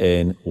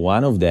 And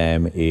one of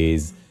them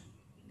is,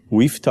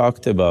 we've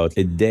talked about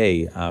a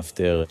day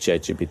after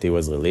ChatGPT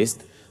was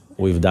released,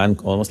 we've done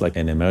almost like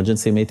an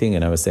emergency meeting,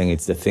 and I was saying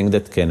it's the thing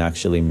that can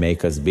actually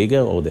make us bigger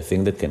or the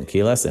thing that can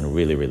kill us, and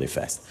really, really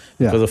fast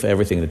because of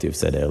everything that you've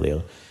said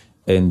earlier.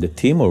 And the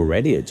team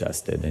already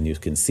adjusted, and you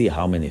can see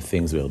how many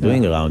things we're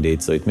doing around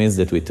it. So it means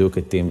that we took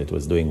a team that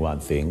was doing one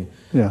thing,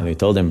 and we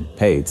told them,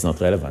 hey, it's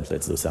not relevant,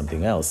 let's do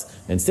something else.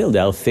 And still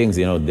there are things,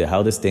 the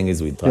hardest thing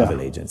is with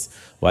travel agents.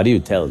 What do you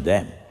tell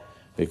them?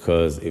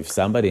 Because if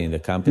somebody in the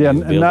company is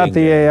building... not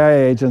the AI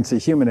agents, the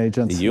human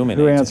agents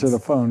who answer the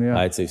phone,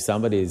 Right, so if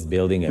somebody is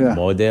building a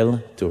model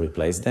to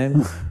replace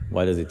them,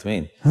 what does it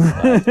mean?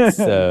 Right,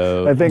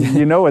 so I think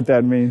you know what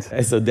that means.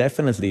 So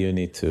definitely you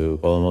need to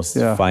almost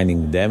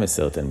finding them a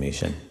certain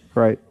mission.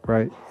 Right.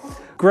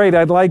 Great,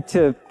 I'd like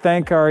to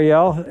thank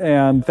Ariel,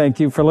 and thank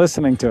you for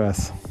listening to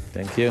us.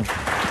 Thank you.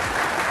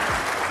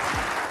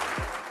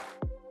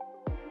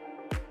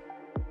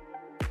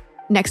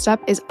 Next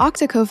up is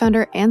Okta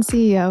co-founder and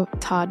CEO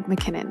Todd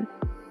McKinnon.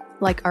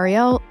 Like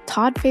Ariel,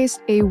 Todd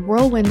faced a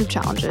whirlwind of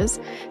challenges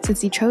since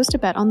he chose to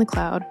bet on the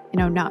cloud in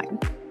 2009.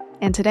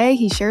 And today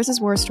he shares his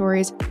war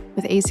stories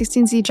with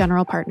A16Z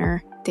general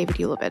partner David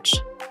Ulevich.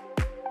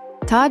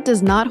 Todd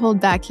does not hold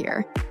back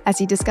here as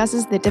he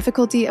discusses the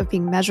difficulty of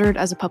being measured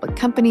as a public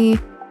company,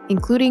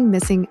 including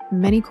missing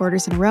many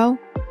quarters in a row,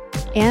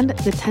 and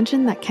the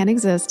tension that can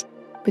exist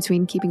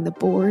between keeping the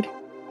board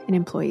and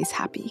employees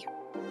happy.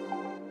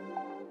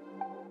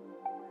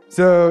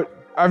 So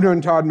I've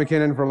known Todd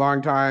McKinnon for a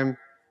long time,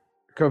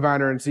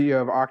 co-founder and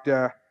CEO of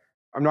Okta.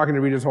 I'm not going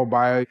to read his whole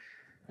bio.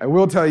 I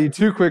will tell you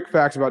two quick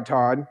facts about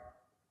Todd.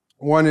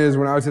 One is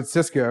when I was at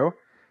Cisco,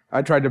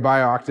 I tried to buy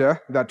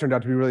Okta. That turned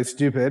out to be really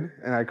stupid.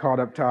 And I called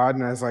up Todd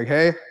and I was like,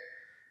 hey,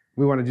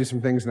 we want to do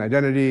some things in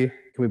identity.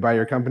 Can we buy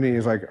your company?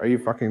 He's like, are you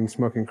fucking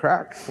smoking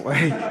crack?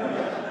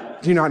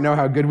 Do you not know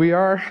how good we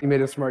are? He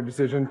made a smart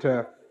decision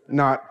to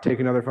not take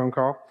another phone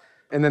call.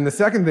 And then the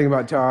second thing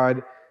about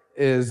Todd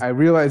is I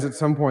realized at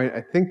some point,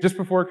 I think just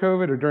before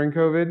COVID or during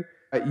COVID,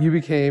 you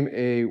became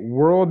a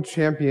world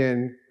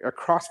champion, a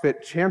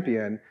CrossFit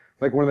champion,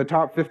 like one of the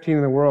top 15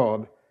 in the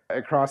world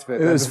at CrossFit.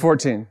 It was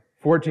 14.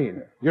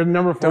 14. You're the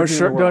number 14 in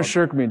the world. Don't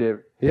shirk me,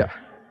 David. Yeah.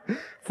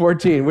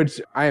 14,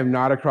 which I am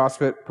not a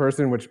CrossFit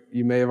person, which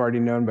you may have already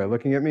known by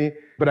looking at me,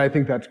 but I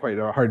think that's quite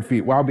a hard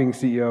feat while being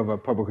CEO of a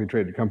publicly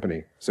traded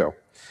company. So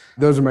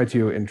those are my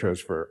two intros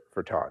for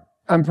Todd.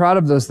 I'm proud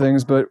of those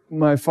things, but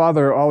my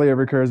father, all he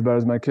ever cares about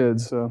is my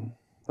kids. So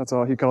That's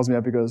all. He calls me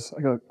up. He goes,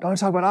 I go, don't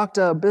talk about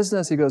Okta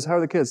business. He goes, how are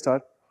the kids,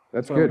 Todd?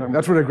 That's good.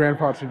 That's what a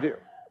grandpa should do.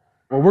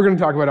 Well, we're going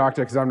to talk about Okta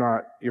because I'm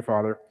not your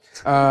father.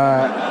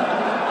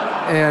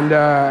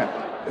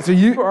 So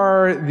you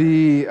are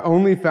the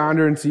only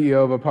founder and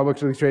CEO of a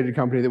publicly traded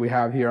company that we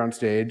have here on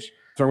stage.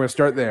 So I'm going to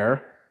start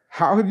there.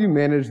 How have you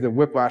managed the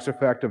whiplash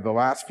effect of the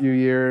last few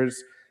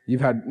years?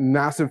 You've had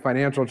massive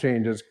financial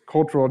changes,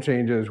 cultural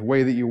changes,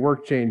 way that you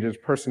work changes,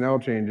 personnel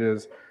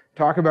changes.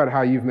 Talk about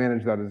how you've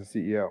managed that as a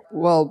CEO.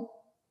 Well,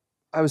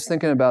 I was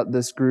thinking about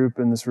this group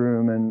in this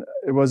room, and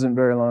it wasn't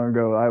very long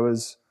ago. I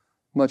was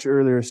much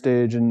earlier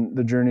stage in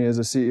the journey as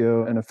a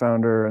CEO and a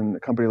founder and the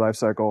company life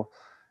cycle.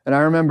 And I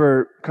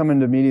remember coming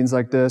to meetings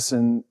like this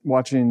and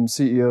watching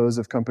CEOs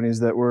of companies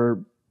that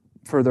were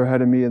further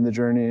ahead of me in the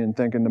journey and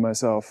thinking to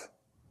myself,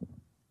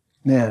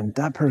 man,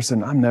 that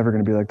person, I'm never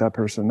going to be like that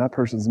person. That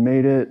person's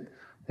made it.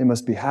 They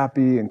must be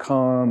happy and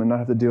calm and not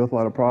have to deal with a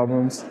lot of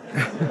problems.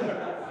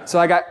 So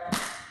I got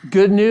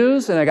good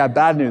news and I got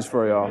bad news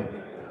for y'all.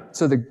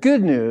 So the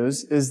good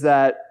news is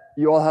that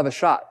you all have a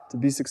shot to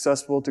be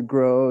successful, to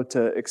grow,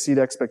 to exceed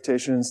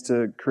expectations,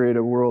 to create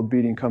a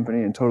world-beating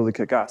company and totally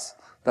kick ass.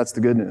 That's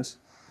the good news.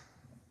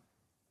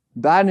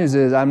 Bad news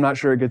is I'm not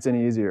sure it gets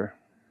any easier.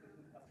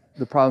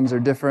 The problems are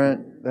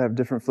different, they have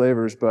different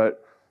flavors,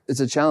 but it's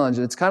a challenge.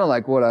 And it's kind of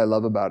like what I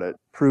love about it,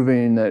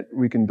 proving that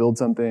we can build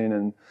something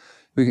and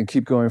we can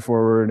keep going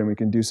forward and we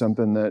can do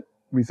something that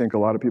we think a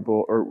lot of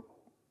people, or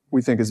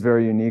we think is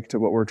very unique to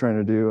what we're trying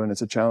to do, and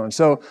it's a challenge.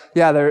 So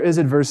yeah, there is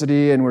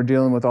adversity and we're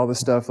dealing with all this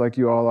stuff like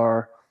you all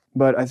are.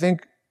 But I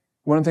think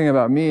one thing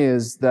about me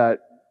is that,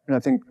 and I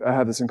think I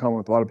have this in common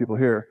with a lot of people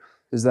here,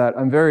 is that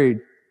I'm very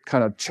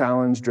kind of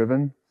challenge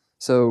driven.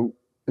 So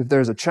if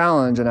there's a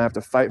challenge and I have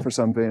to fight for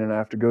something and I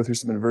have to go through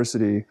some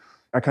adversity,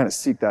 I kind of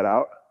seek that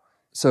out.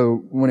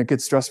 So when it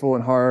gets stressful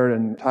and hard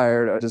and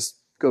tired, I just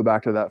go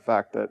back to that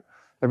fact that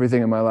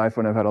everything in my life,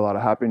 when I've had a lot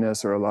of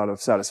happiness or a lot of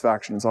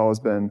satisfaction, it's always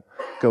been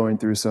going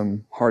through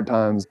some hard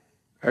times.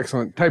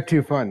 Excellent. Type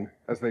 2 fun,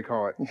 as they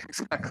call it.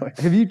 Exactly.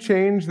 Have you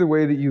changed the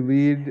way that you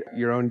lead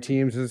your own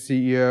teams as a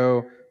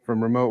CEO,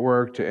 from remote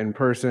work to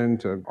in-person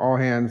to all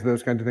hands,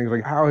 those kinds of things?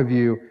 Like, how have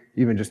you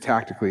even just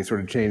tactically sort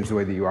of changed the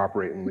way that you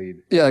operate and lead?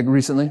 Yeah, like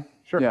recently.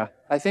 Sure. Yeah.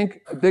 I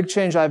think a big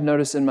change I've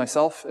noticed in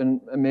myself,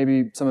 and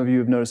maybe some of you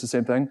have noticed the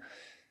same thing,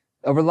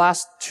 over the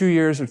last 2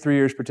 years or 3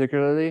 years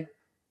particularly,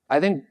 I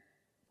think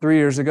 3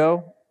 years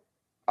ago,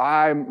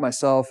 I,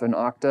 myself, and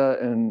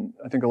Okta, and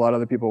I think a lot of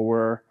other people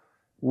were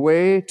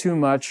way too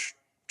much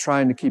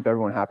trying to keep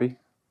everyone happy.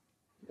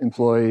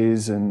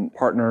 Employees and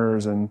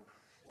partners and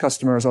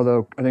customers,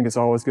 although I think it's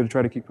always good to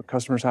try to keep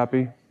customers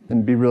happy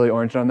and be really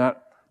oriented on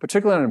that.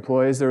 Particularly on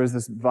employees, there was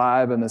this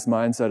vibe and this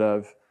mindset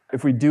of,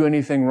 if we do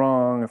anything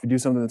wrong, if we do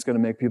something that's going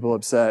to make people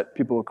upset,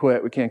 people will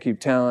quit, we can't keep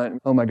talent.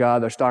 Oh my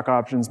God, their stock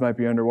options might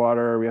be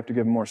underwater, we have to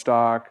give them more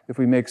stock. If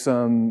we make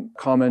some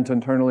comment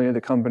internally at the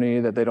company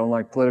that they don't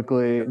like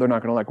politically, they're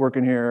not going to like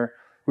working here.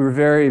 We were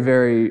very,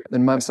 very,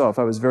 and myself,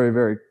 I was very,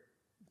 very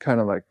kind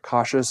of like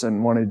cautious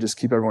and wanted to just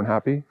keep everyone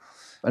happy.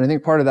 And I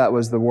think part of that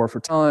was the war for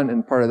talent,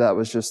 and part of that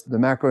was just the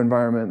macro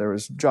environment. There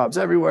was jobs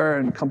everywhere,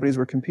 and companies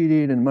were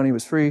competing, and money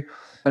was free.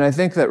 And I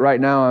think that right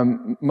now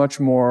I'm much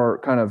more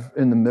kind of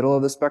in the middle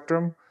of the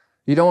spectrum.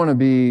 You don't want to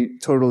be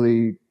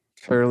totally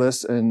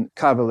careless and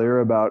cavalier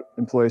about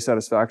employee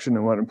satisfaction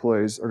and what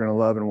employees are going to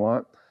love and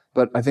want.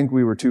 But I think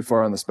we were too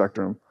far on the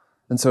spectrum.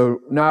 And so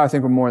now I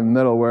think we're more in the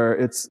middle, where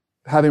it's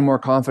having more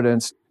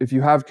confidence. If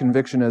you have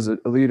conviction as a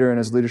leader and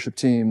as a leadership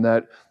team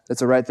that it's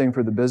the right thing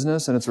for the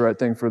business and it's the right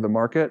thing for the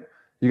market,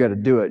 you got to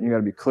do it and you got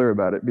to be clear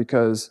about it,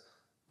 because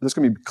it's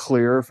going to be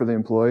clear for the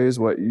employees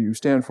what you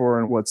stand for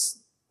and what's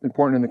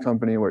important in the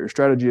company, what your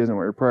strategy is and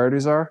what your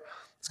priorities are.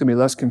 It's going to be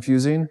less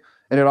confusing.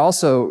 And it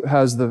also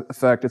has the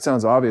effect, it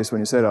sounds obvious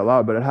when you say it out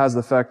loud, but it has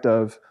the effect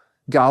of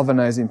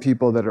galvanizing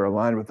people that are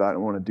aligned with that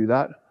and want to do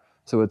that.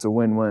 So it's a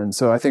win-win.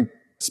 So I think,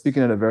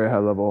 speaking at a very high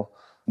level,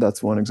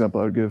 that's one example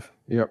I would give.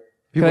 Yep.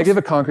 Can I give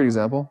a concrete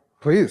example?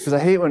 Please. Because I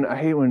hate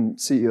when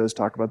CEOs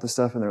talk about this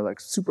stuff and they're like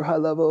super high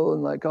level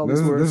and like all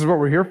these words. This is what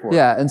we're here for.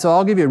 Yeah, and so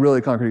I'll give you a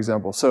really concrete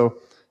example. So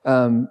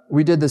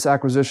we did this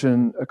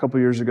acquisition a couple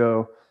years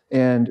ago,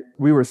 and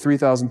we were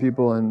 3,000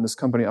 people, and this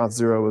company,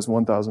 Auth0, was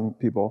 1,000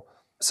 people.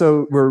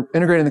 So we're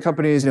integrating the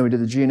companies. We did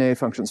the G&A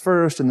functions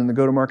first, and then the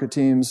go-to-market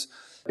teams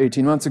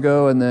 18 months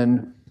ago, and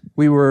then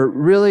we were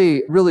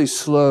really, really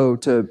slow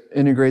to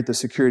integrate the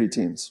security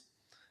teams.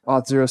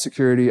 Auth0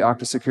 security,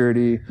 Okta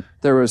security.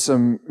 There was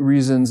some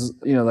reasons,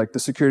 like the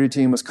security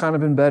team was kind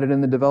of embedded in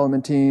the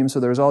development team.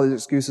 So there was all these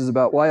excuses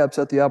about why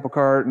upset the apple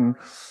cart and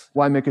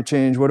why make a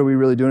change? What are we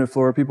really doing it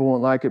for? People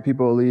won't like it.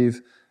 People will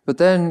leave. But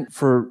then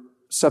for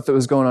stuff that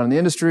was going on in the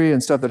industry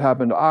and stuff that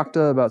happened to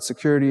Okta about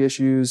security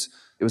issues,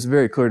 it was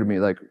very clear to me,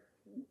 like,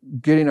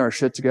 getting our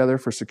shit together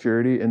for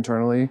security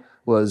internally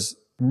was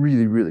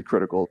really, really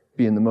critical.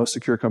 Being the most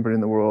secure company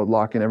in the world,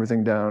 locking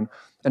everything down,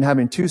 and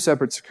having two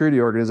separate security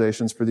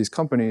organizations for these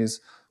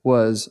companies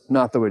was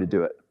not the way to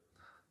do it.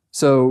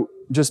 So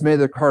just made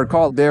the hard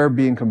call. They're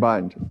being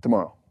combined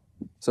tomorrow.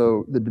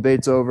 So the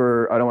debate's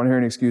over. I don't want to hear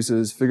any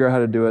excuses. Figure out how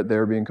to do it.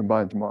 They're being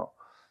combined tomorrow.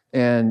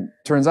 And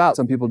turns out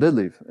some people did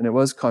leave, and it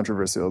was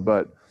controversial,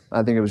 but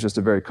I think it was just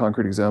a very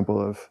concrete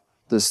example of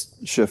this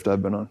shift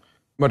I've been on.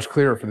 Much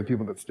clearer for the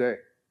people that stay.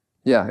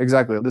 Yeah,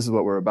 exactly. This is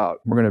what we're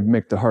about. We're going to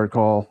make the hard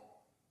call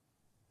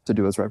to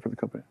do what's right for the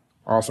company.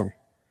 Awesome.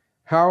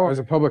 How, as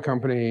a public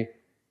company,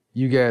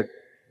 you get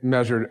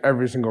measured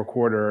every single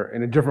quarter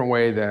in a different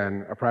way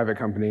than a private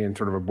company and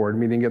sort of a board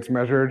meeting gets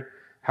measured?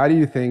 How do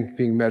you think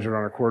being measured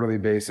on a quarterly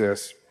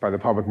basis by the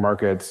public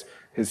markets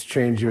has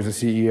changed you as a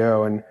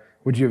CEO? And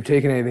would you have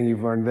taken anything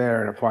you've learned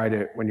there and applied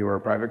it when you were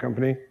a private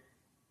company?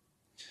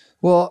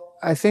 Well,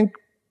 I think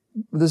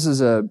this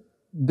is a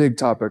big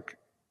topic.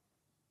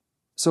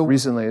 So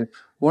recently,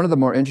 one of the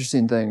more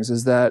interesting things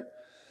is that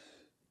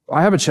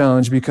I have a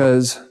challenge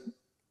because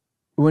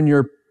when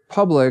you're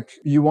public,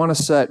 you want to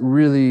set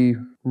really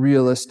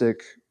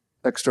realistic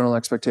external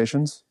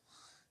expectations,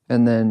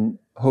 and then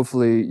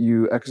hopefully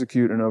you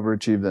execute and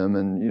overachieve them,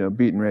 and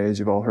beat and raise,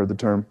 you've all heard the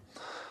term.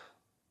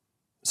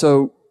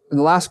 So in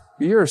the last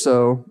year or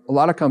so, a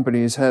lot of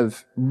companies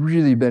have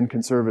really been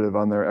conservative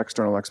on their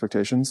external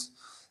expectations,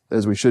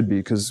 as we should be,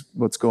 because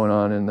what's going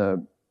on in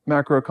the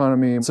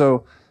macroeconomy.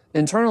 So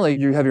internally,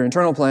 you have your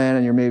internal plan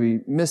and you're maybe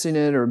missing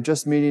it or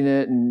just meeting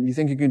it, and you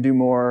think you can do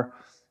more,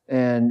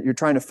 and you're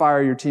trying to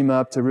fire your team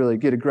up to really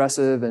get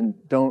aggressive and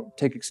don't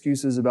take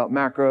excuses about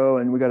macro,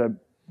 and we got to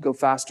go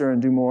faster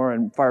and do more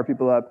and fire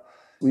people up.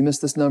 We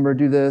missed this number,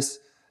 do this.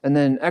 And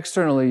then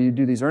externally, you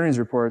do these earnings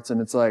reports, and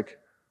it's like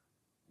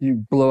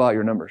you blow out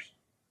your numbers.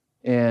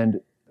 And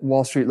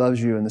Wall Street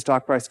loves you, and the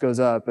stock price goes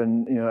up,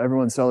 and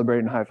everyone's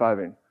celebrating and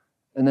high-fiving.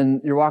 And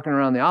then you're walking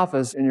around the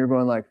office and you're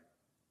going like,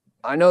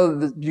 I know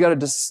that you got to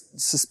just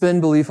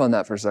suspend belief on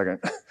that for a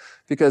second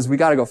because we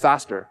got to go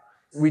faster.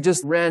 We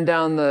just ran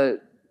down the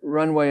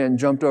runway and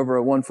jumped over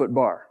a 1-foot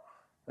bar.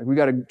 Like, we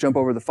got to jump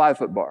over the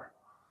 5-foot bar.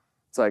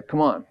 It's like,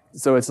 come on.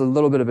 So it's a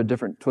little bit of a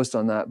different twist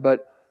on that.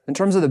 But in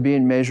terms of the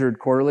being measured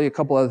quarterly, a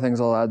couple other things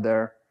I'll add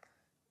there.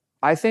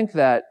 I think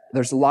that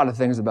there's a lot of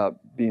things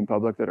about being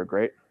public that are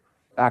great.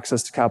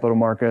 Access to capital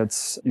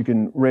markets. You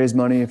can raise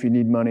money if you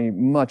need money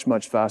much,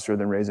 much faster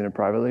than raising it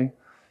privately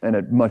and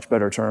at much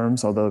better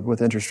terms, although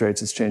with interest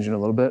rates it's changing a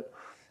little bit.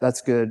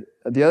 That's good.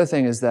 The other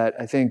thing is that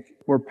I think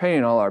we're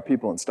paying all our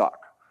people in stock.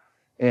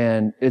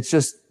 And it's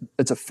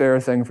a fair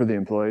thing for the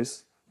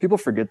employees. People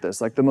forget this.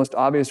 Like, the most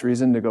obvious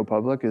reason to go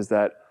public is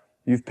that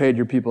you've paid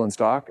your people in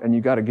stock and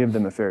you got to give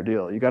them a fair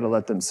deal. You got to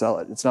let them sell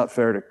it. It's not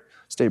fair to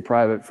stay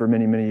private for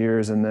many, many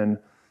years and then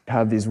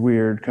have these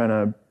weird kind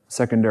of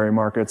secondary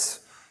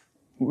markets,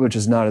 which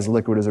is not as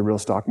liquid as a real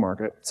stock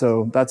market.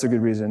 So that's a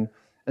good reason.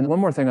 And one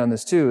more thing on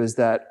this too is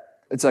that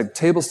it's like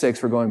table stakes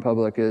for going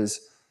public is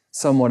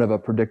somewhat of a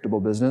predictable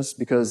business,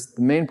 because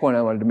the main point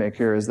I wanted to make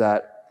here is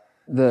that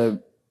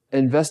the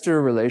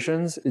investor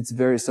relations, it's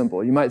very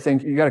simple. You might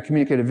think you got to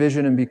communicate a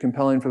vision and be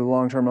compelling for the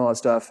long term and all that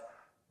stuff,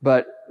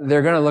 but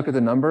they're going to look at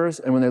the numbers.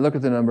 And when they look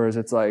at the numbers,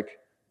 it's like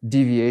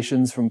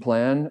deviations from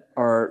plan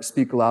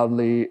speak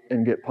loudly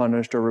and get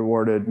punished or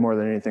rewarded more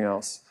than anything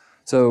else.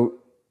 So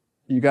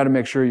you got to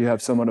make sure you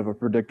have somewhat of a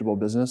predictable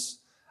business.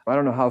 I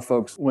don't know how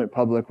folks went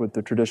public with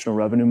the traditional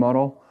revenue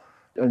model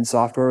in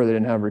software where they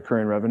didn't have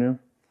recurring revenue.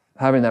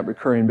 Having that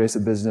recurring base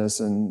of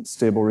business and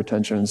stable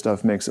retention and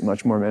stuff makes it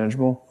much more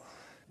manageable,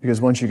 because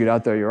once you get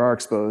out there, you are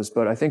exposed.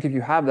 But I think if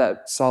you have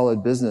that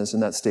solid business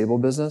and that stable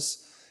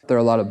business, there are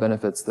a lot of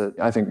benefits that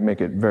I think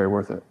make it very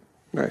worth it.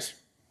 Nice.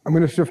 I'm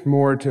going to shift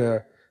more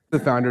to the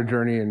founder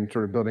journey and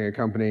sort of building a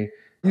company.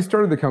 You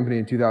started the company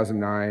in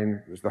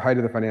 2009. It was the height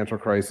of the financial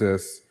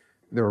crisis.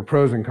 There were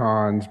pros and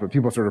cons, but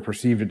people sort of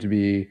perceived it to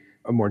be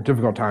a more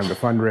difficult time to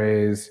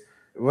fundraise.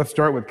 Let's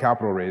start with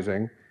capital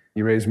raising.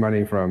 You raised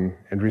money from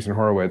Andreessen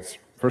Horowitz,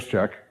 first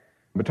check.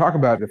 But talk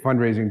about the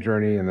fundraising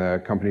journey and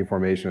the company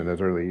formation in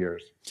those early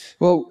years.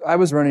 Well, I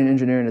was running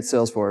engineering at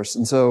Salesforce,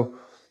 and so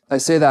I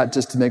say that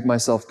just to make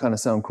myself kind of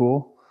sound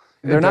cool.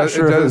 They're not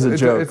sure if it was a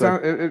joke.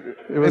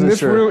 In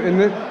this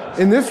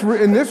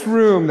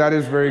room, that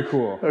is very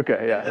cool.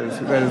 Okay, yeah. That is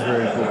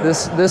very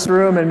cool. This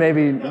room and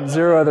maybe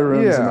 0 other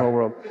rooms in the whole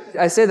world.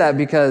 I say that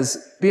because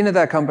being at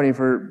that company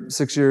for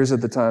 6 years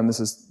at the time, this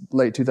is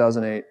late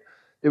 2008,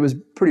 it was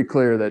pretty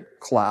clear that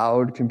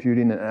cloud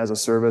computing and as a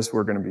service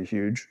were going to be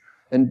huge.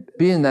 And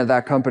being at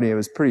that company, it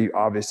was pretty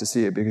obvious to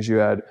see it, because you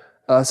had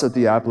us at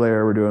the app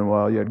layer were doing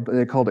well.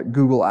 They called it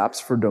Google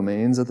Apps for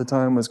Domains at the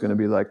time, was going to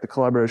be like the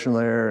collaboration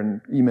layer,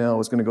 and email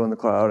was going to go in the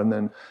cloud. And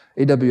then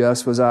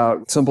AWS was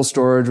out, Simple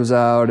Storage was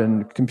out,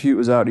 and Compute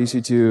was out,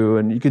 EC2,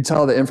 and you could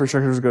tell the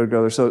infrastructure was going to go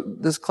there. So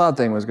this cloud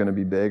thing was going to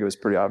be big. It was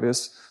pretty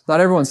obvious.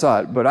 Not everyone saw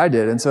it, but I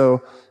did. And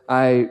so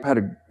I had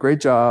a great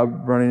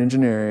job running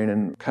engineering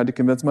and had to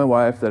convince my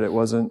wife that it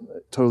wasn't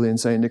totally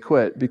insane to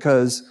quit,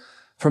 because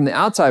from the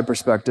outside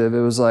perspective, it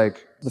was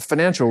like the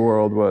financial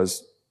world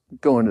was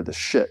going to the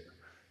shit.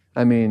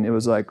 I mean, it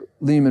was like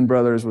Lehman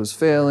Brothers was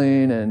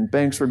failing and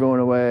banks were going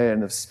away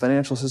and the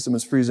financial system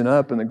was freezing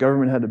up and the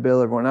government had to bail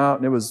everyone out,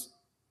 and it was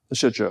a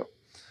shit show.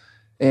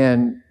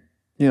 And,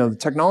 the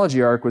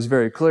technology arc was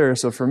very clear.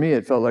 So for me,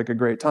 it felt like a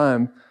great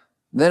time.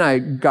 Then I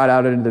got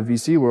out into the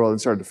VC world and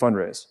started to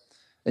fundraise.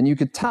 And you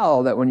could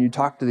tell that when you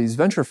talked to these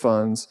venture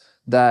funds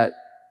that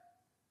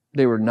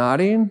they were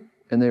nodding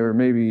and they were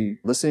maybe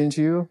listening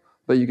to you,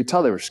 but you could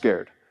tell they were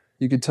scared.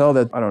 You could tell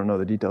that, I don't know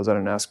the details, I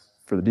didn't ask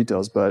for the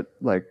details, but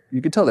like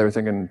you could tell they were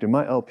thinking, do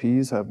my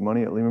LPs have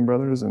money at Lehman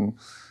Brothers? And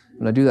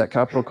when I do that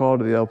capital call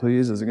to the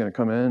LPs, is it going to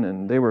come in?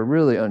 And they were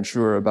really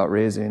unsure about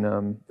raising.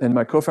 And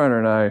my co-founder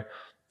and I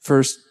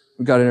first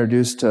got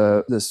introduced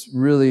to this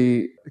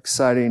really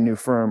exciting new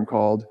firm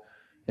called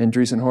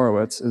Andreessen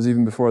Horowitz. It was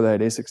even before they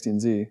had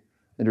A16Z,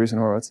 Andreessen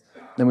Horowitz.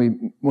 Then we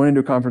went into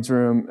a conference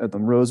room at the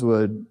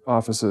Rosewood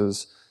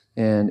offices,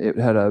 and it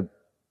had a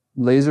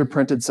laser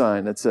printed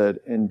sign that said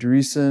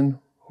Andreessen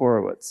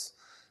Horowitz,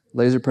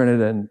 laser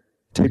printed and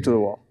taped to the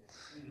wall.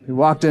 We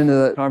walked into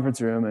the conference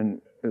room,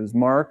 and it was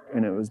Mark,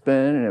 and it was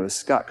Ben, and it was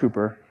Scott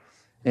Cooper.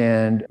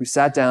 And we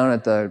sat down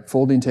at the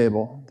folding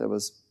table that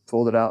was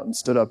folded out and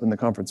stood up in the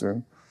conference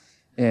room.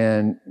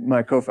 And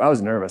I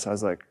was nervous. I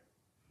was like,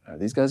 are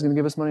these guys going to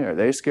give us money? Are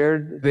they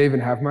scared? Do they even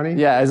have money?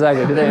 Yeah,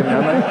 exactly. Do they even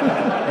have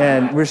money?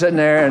 And we're sitting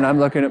there, and I'm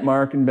looking at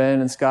Mark and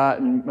Ben and Scott,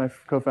 and my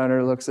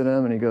co-founder looks at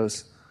him, and he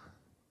goes,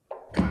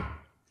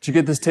 did you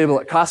get this table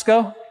at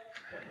Costco?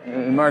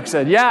 And Mark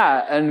said,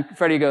 yeah. And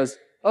Freddie goes,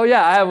 oh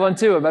yeah, I have one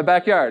too in my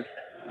backyard.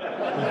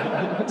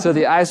 So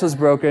the ice was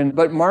broken.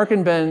 But Mark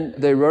and Ben,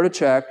 they wrote a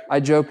check. I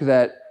joke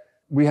that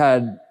we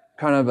had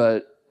kind of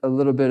a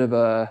little bit of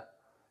a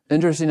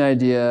interesting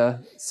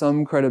idea,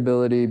 some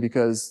credibility,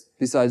 because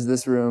besides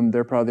this room,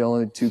 they're probably the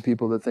only two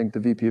people that think the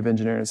VP of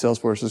Engineering at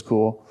Salesforce is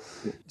cool.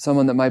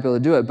 Someone that might be able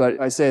to do it.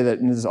 But I say that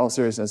in this all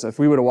seriousness, if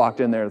we would have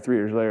walked in there 3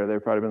 years later,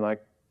 they'd probably been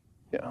like,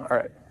 yeah, all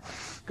right,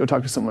 go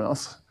talk to someone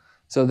else.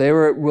 So they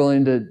were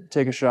willing to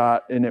take a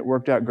shot, and it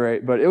worked out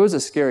great. But it was a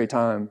scary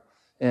time.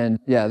 And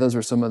yeah, those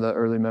were some of the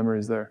early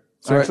memories there.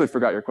 So I actually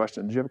forgot your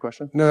question. Did you have a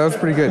question? No, that was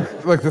pretty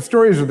good. Like, the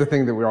stories are the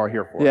thing that we're all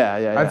here for.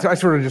 Yeah. I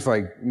sort of just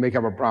like make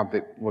up a prompt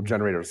that will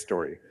generate a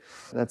story.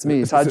 That's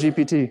me, Todd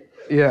GPT.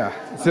 Yeah.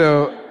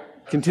 So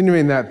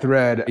continuing that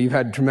thread, you've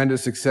had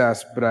tremendous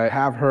success, but I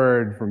have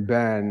heard from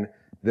Ben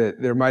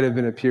that there might have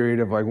been a period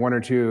of like 1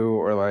 or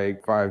 2 or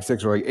like 5,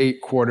 6 or like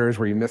 8 quarters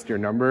where you missed your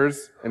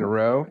numbers in a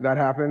row. That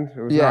happened?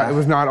 It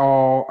was not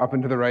all up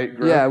and to the right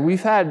growth? Yeah,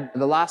 we've had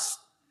the last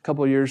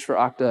couple of years for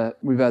Okta,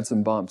 we've had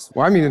some bumps.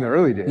 Well, I mean in the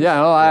early days.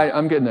 Yeah,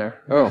 I'm getting there.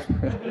 Oh.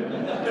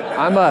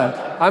 I'm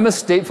a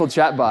stateful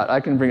chatbot. I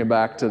can bring it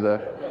back to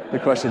the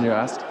question you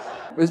asked.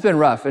 It's been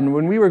rough, and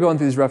when we were going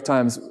through these rough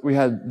times, we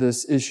had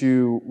this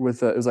issue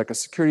with, it was like a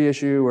security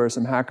issue where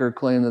some hacker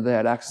claimed that they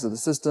had access to the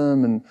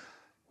system, and it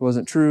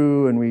wasn't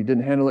true, and we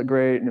didn't handle it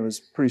great, and it was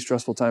a pretty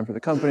stressful time for the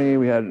company.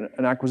 We had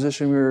an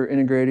acquisition we were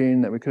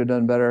integrating that we could have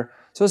done better.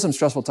 So it was some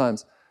stressful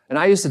times. And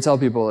I used to tell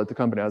people at the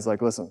company, I was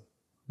like, listen,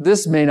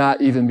 this may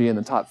not even be in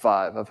the top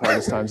 5 of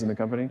hardest times in the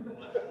company.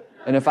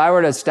 And if I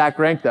were to stack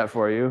rank that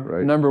for you,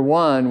 number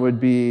 1 would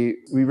be,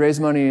 we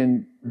raised money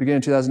in the beginning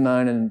of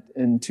 2009, and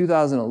in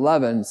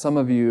 2011, some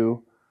of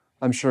you,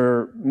 I'm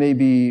sure,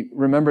 maybe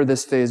remember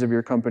this phase of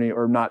your company,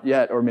 or not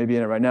yet, or maybe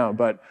in it right now,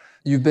 but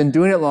you've been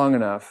doing it long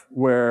enough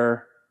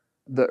where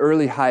the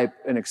early hype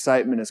and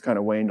excitement has kind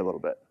of waned a little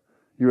bit.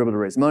 You were able to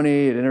raise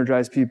money, it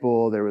energized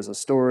people, there was a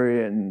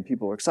story, and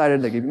people were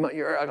excited, they gave you money,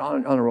 you're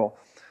on a roll.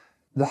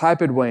 The hype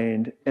had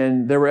waned,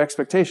 and there were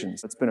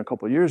expectations. It's been a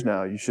couple of years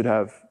now. You should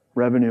have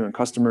revenue and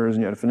customers,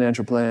 and you had a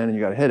financial plan, and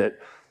you got to hit it.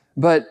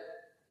 But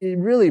it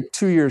really,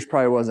 2 years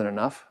probably wasn't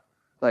enough.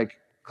 Like,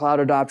 cloud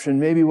adoption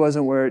maybe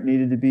wasn't where it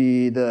needed to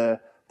be.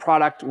 The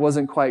product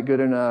wasn't quite good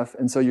enough.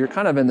 And so you're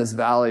kind of in this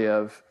valley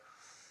of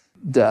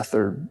death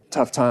or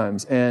tough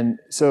times. And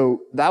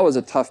so that was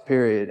a tough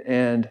period.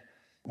 And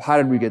how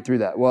did we get through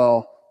that?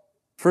 Well,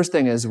 first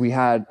thing is we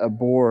had a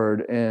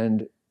board,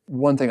 and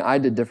one thing I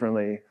did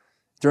differently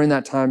during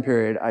that time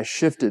period, I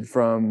shifted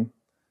from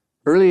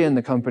early in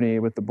the company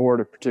with the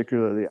board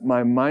particularly,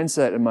 my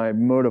mindset and my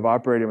mode of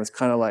operating was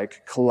kind of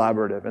like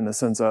collaborative in the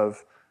sense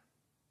of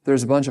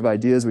there's a bunch of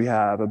ideas we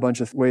have, a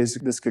bunch of ways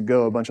this could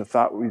go, a bunch of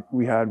thought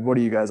we had. What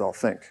do you guys all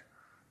think?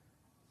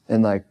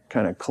 And like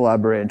kind of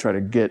collaborate and try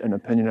to get an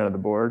opinion out of the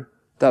board.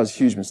 That was a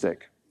huge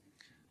mistake.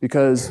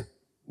 Because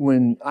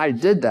when I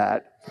did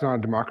that, it's not a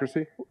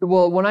democracy?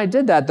 Well, when I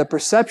did that,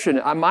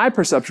 my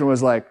perception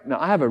was like, now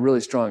I have a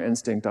really strong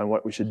instinct on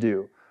what we should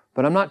do,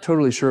 but I'm not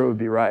totally sure it would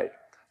be right.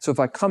 So if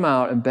I come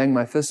out and bang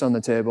my fist on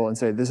the table and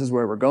say, this is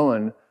where we're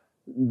going,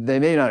 they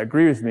may not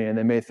agree with me and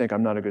they may think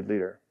I'm not a good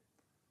leader.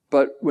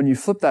 But when you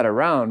flip that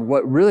around,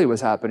 what really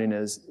was happening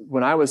is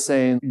when I was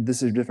saying,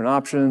 this is different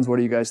options, what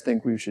do you guys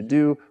think we should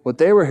do? What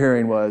they were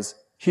hearing was,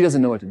 he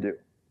doesn't know what to do.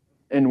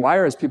 And why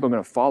are his people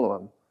going to follow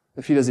him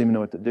if he doesn't even know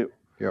what to do?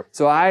 Yep.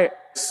 So I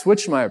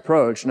switched my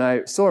approach, and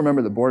I still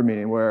remember the board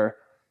meeting where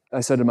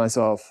I said to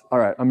myself, all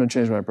right, I'm going to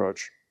change my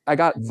approach. I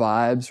got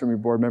vibes from your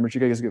board members.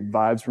 You guys get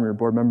vibes from your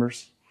board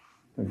members?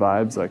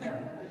 Vibes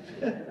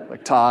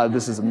like Todd,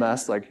 this is a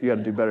mess. Like, you got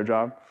to do a better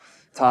job.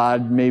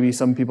 Todd, maybe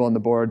some people on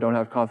the board don't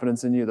have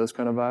confidence in you, those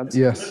kind of vibes?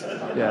 Yes.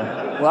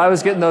 Yeah. Well, I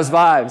was getting those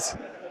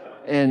vibes.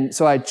 And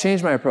so I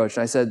changed my approach,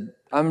 and I said,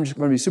 I'm just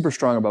going to be super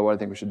strong about what I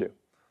think we should do.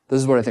 This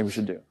is what I think we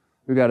should do.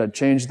 We got to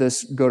change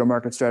this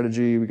go-to-market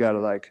strategy. We got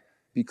to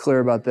be clear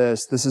about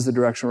this. This is the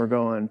direction we're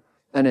going.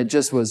 And it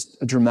just was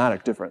a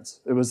dramatic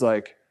difference. It was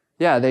like,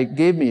 yeah, they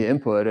gave me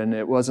input, and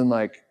it wasn't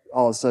like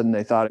all of a sudden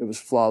they thought it was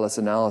flawless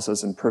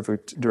analysis and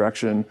perfect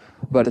direction,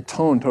 but the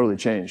tone totally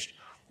changed.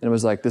 And it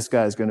was like, this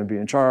guy's going to be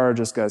in charge,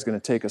 this guy's going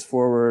to take us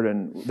forward,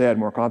 and they had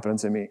more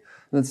confidence in me.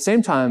 And at the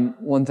same time,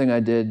 one thing I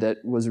did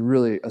that was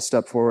really a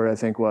step forward, I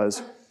think,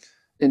 was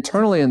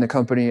internally in the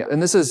company,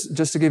 and this is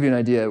just to give you an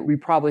idea, we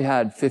probably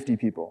had 50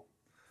 people.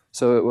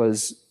 So it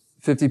was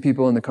 50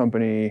 people in the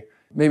company,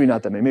 maybe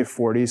not that many, maybe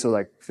 40, so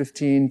like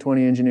 15,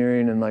 20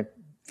 engineering, and like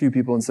a few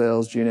people in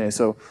sales, G&A,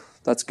 so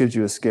that gives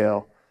you a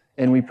scale.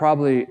 And we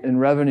probably, in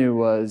revenue,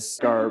 was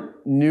our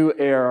new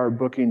ARR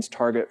bookings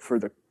target for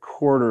the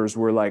quarters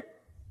were like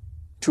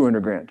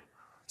 200 grand.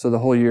 So the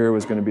whole year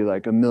was going to be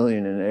like $1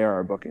 million in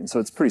ARR bookings. So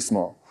it's pretty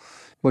small,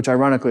 which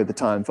ironically at the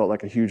time felt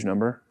like a huge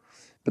number.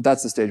 But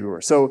that's the stage we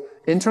were. So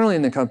internally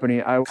in the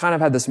company, I kind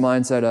of had this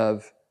mindset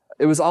of,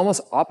 it was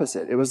almost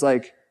opposite. It was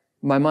like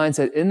my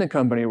mindset in the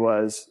company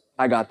was,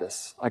 I got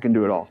this. I can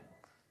do it all.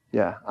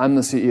 Yeah, I'm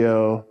the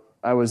CEO.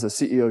 I was the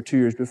CEO 2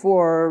 years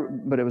before,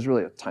 but it was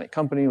really a tiny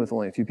company with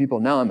only a few people.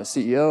 Now I'm a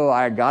CEO.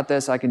 I got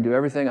this. I can do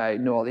everything. I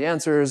know all the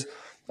answers.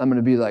 I'm going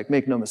to be like,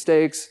 make no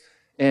mistakes.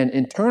 And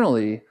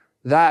internally,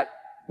 that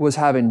was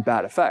having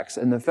bad effects.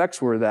 And the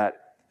effects were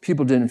that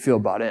people didn't feel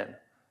bought in.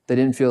 They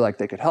didn't feel like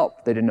they could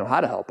help. They didn't know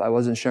how to help. I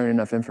wasn't sharing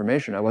enough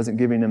information. I wasn't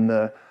giving them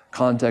the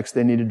context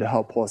they needed to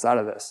help pull us out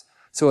of this.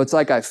 So it's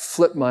like I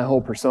flipped my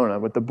whole persona.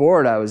 With the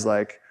board, I was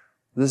like,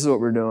 this is what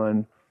we're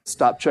doing.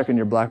 Stop checking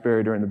your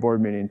BlackBerry during the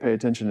board meeting. Pay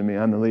attention to me.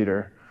 I'm the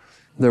leader.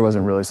 There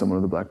wasn't really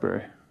someone with a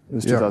BlackBerry. It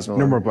was 2011.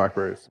 No more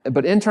BlackBerries.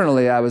 But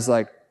internally, I was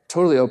like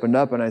totally opened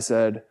up, and I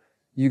said,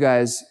 you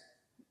guys,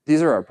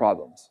 these are our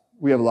problems.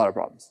 We have a lot of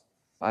problems.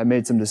 I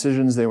made some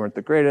decisions. They weren't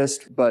the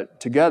greatest, but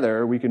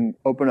together we can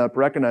open up,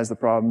 recognize the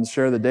problems,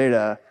 share the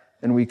data,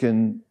 and we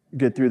can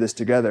get through this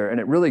together. And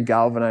it really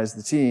galvanized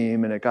the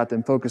team, and it got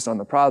them focused on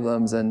the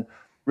problems, and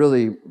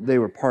really they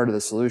were part of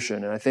the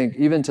solution. And I think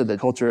even to the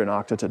culture in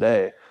Okta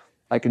today,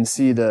 I can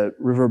see the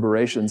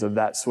reverberations of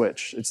that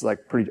switch. It's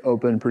like pretty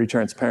open, pretty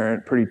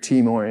transparent, pretty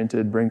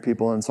team-oriented, bring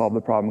people in, solve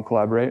the problem,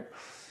 collaborate.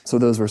 So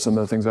those were some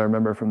of the things I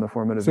remember from the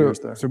formative years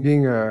there. So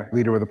being a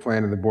leader with a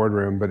plan in the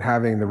boardroom, but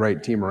having the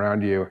right team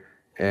around you,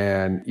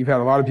 and you've had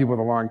a lot of people with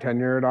a long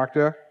tenure at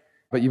Okta,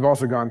 but you've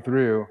also gone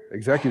through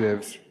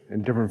executives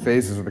in different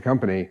phases of the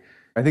company.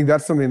 I think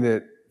that's something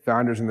that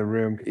founders in the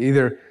room,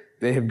 either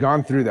they have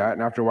gone through that,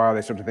 and after a while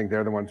they start to think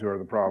they're the ones who are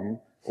the problem,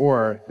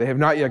 or they have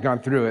not yet gone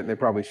through it, and they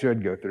probably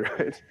should go through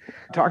it.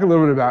 Talk a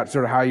little bit about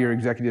sort of how your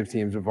executive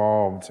teams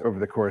evolved over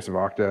the course of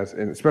Okta,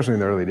 and especially in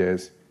the early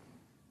days.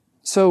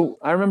 So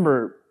I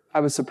remember I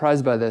was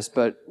surprised by this,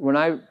 but when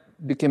I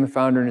became a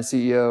founder and a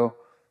CEO,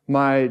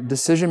 my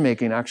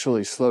decision-making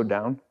actually slowed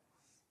down.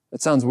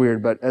 It sounds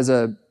weird, but as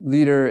a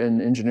leader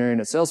in engineering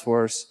at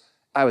Salesforce,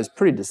 I was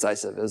pretty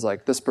decisive. It was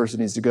like, this person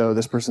needs to go,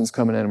 this person's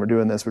coming in, we're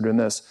doing this, we're doing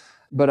this.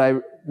 But I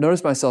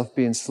noticed myself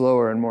being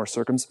slower and more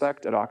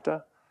circumspect at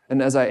Okta.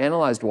 And as I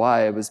analyzed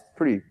why, it was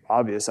pretty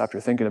obvious after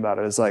thinking about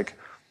it. It's like,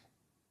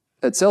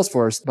 at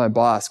Salesforce, my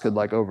boss could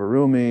like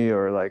overrule me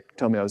or like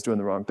tell me I was doing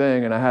the wrong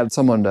thing, and I had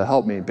someone to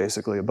help me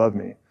basically above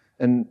me.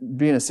 And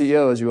being a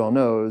CEO, as you all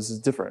know, is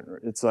different.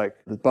 It's like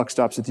the buck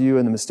stops with you,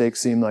 and the mistakes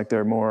seem like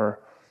they're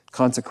more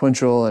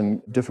consequential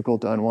and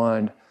difficult to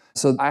unwind.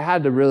 So I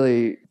had to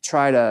really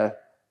try to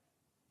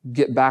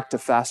get back to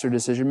faster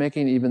decision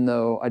making, even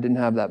though I didn't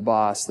have that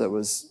boss that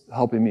was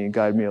helping me and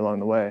guide me along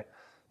the way.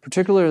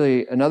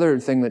 Particularly, another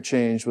thing that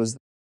changed was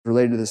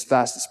related to this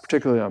fast,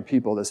 particularly on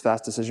people, this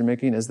fast decision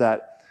making, is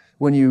that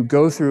when you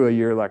go through a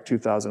year like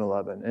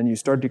 2011 and you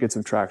start to get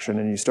some traction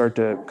and you start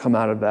to come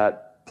out of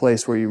that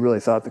place where you really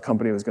thought the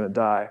company was going to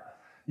die,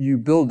 you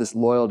build this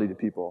loyalty to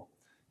people.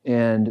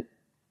 And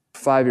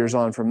 5 years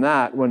on from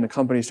that, when the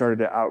company started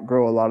to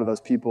outgrow a lot of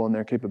those people and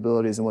their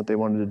capabilities and what they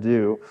wanted to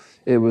do,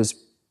 it was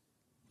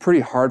pretty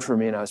hard for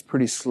me, and I was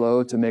pretty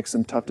slow to make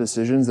some tough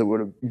decisions that would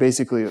have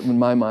basically, in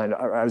my mind,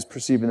 I was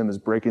perceiving them as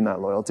breaking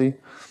that loyalty.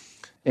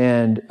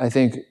 And I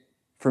think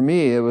for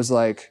me, it was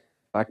like,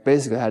 I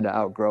basically had to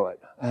outgrow it.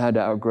 I had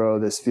to outgrow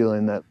this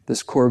feeling that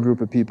this core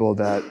group of people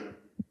that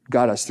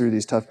got us through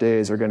these tough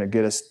days are going to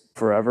get us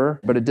forever.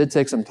 But it did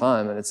take some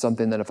time, and it's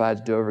something that if I had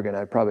to do over again,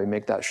 I'd probably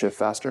make that shift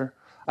faster.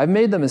 I've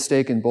made the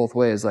mistake in both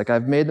ways. Like,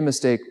 I've made the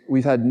mistake,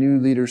 we've had new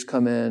leaders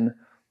come in,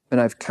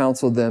 and I've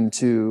counseled them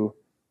to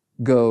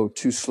go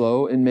too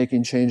slow in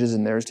making changes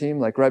in their team.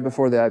 Like right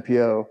before the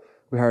IPO,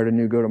 we hired a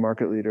new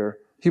go-to-market leader.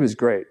 He was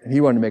great, and he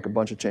wanted to make a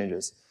bunch of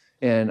changes.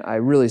 And I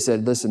really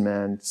said, listen,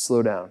 man,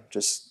 slow down.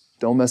 Just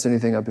don't mess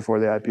anything up before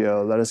the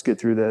IPO. Let us get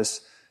through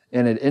this.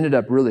 And it ended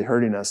up really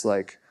hurting us.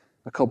 Like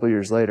a couple of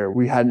years later,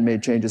 we hadn't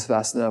made changes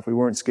fast enough. We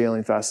weren't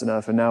scaling fast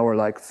enough. And now we're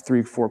like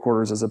 3-4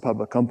 quarters as a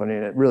public company,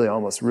 and it really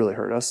almost really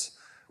hurt us.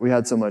 We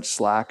had so much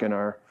slack in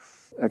our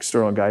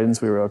external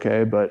guidance, we were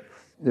okay, but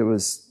it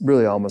was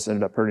really almost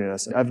ended up hurting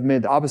us. I've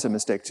made the opposite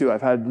mistake too.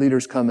 I've had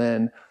leaders come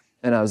in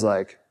and I was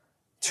like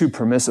too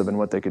permissive in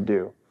what they could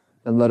do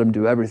and let them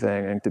do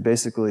everything, and to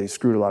basically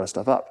screwed a lot of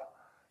stuff up.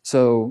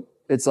 So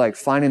It's like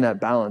finding that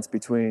balance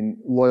between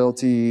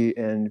loyalty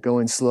and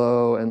going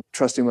slow and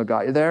trusting what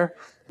got you there,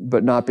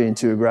 but not being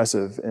too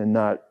aggressive and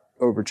not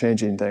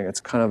overchanging things. It's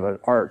kind of an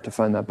art to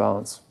find that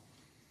balance.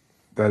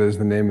 That is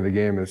the name of the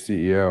game as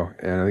CEO,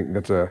 and I think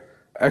that's an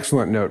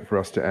excellent note for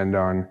us to end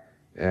on.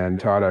 And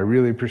Todd, I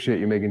really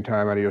appreciate you making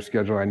time out of your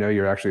schedule. I know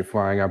you're actually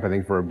flying up, I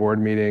think, for a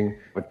board meeting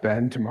with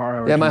Ben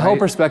tomorrow. Yeah, my whole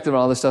perspective on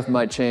all this stuff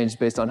might change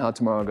based on how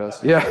tomorrow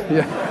goes. Yeah.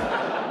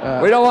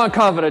 We don't want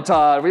confident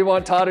Todd. We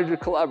want Todd who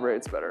just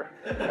collaborates better.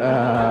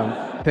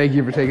 Thank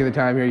you for taking the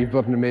time here. You've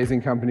built an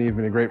amazing company. You've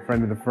been a great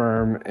friend of the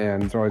firm,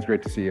 and it's always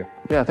great to see you.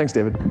 Yeah, thanks,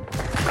 David.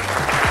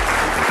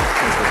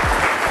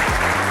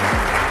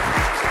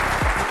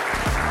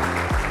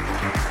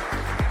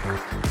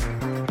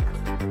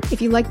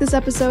 If you like this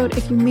episode,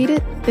 if you made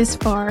it this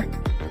far,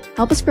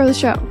 help us grow the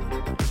show.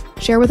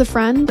 Share with a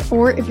friend,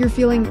 or if you're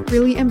feeling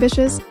really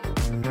ambitious,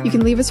 you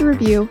can leave us a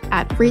review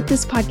at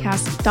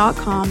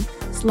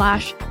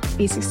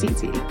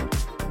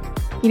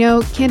ratethispodcast.com/A16Z. You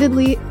know,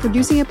 candidly,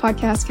 producing a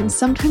podcast can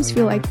sometimes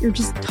feel like you're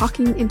just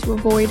talking into a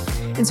void.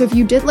 And so if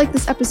you did like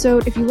this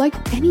episode, if you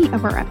liked any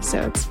of our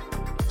episodes,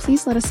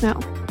 please let us know.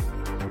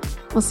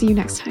 We'll see you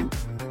next time.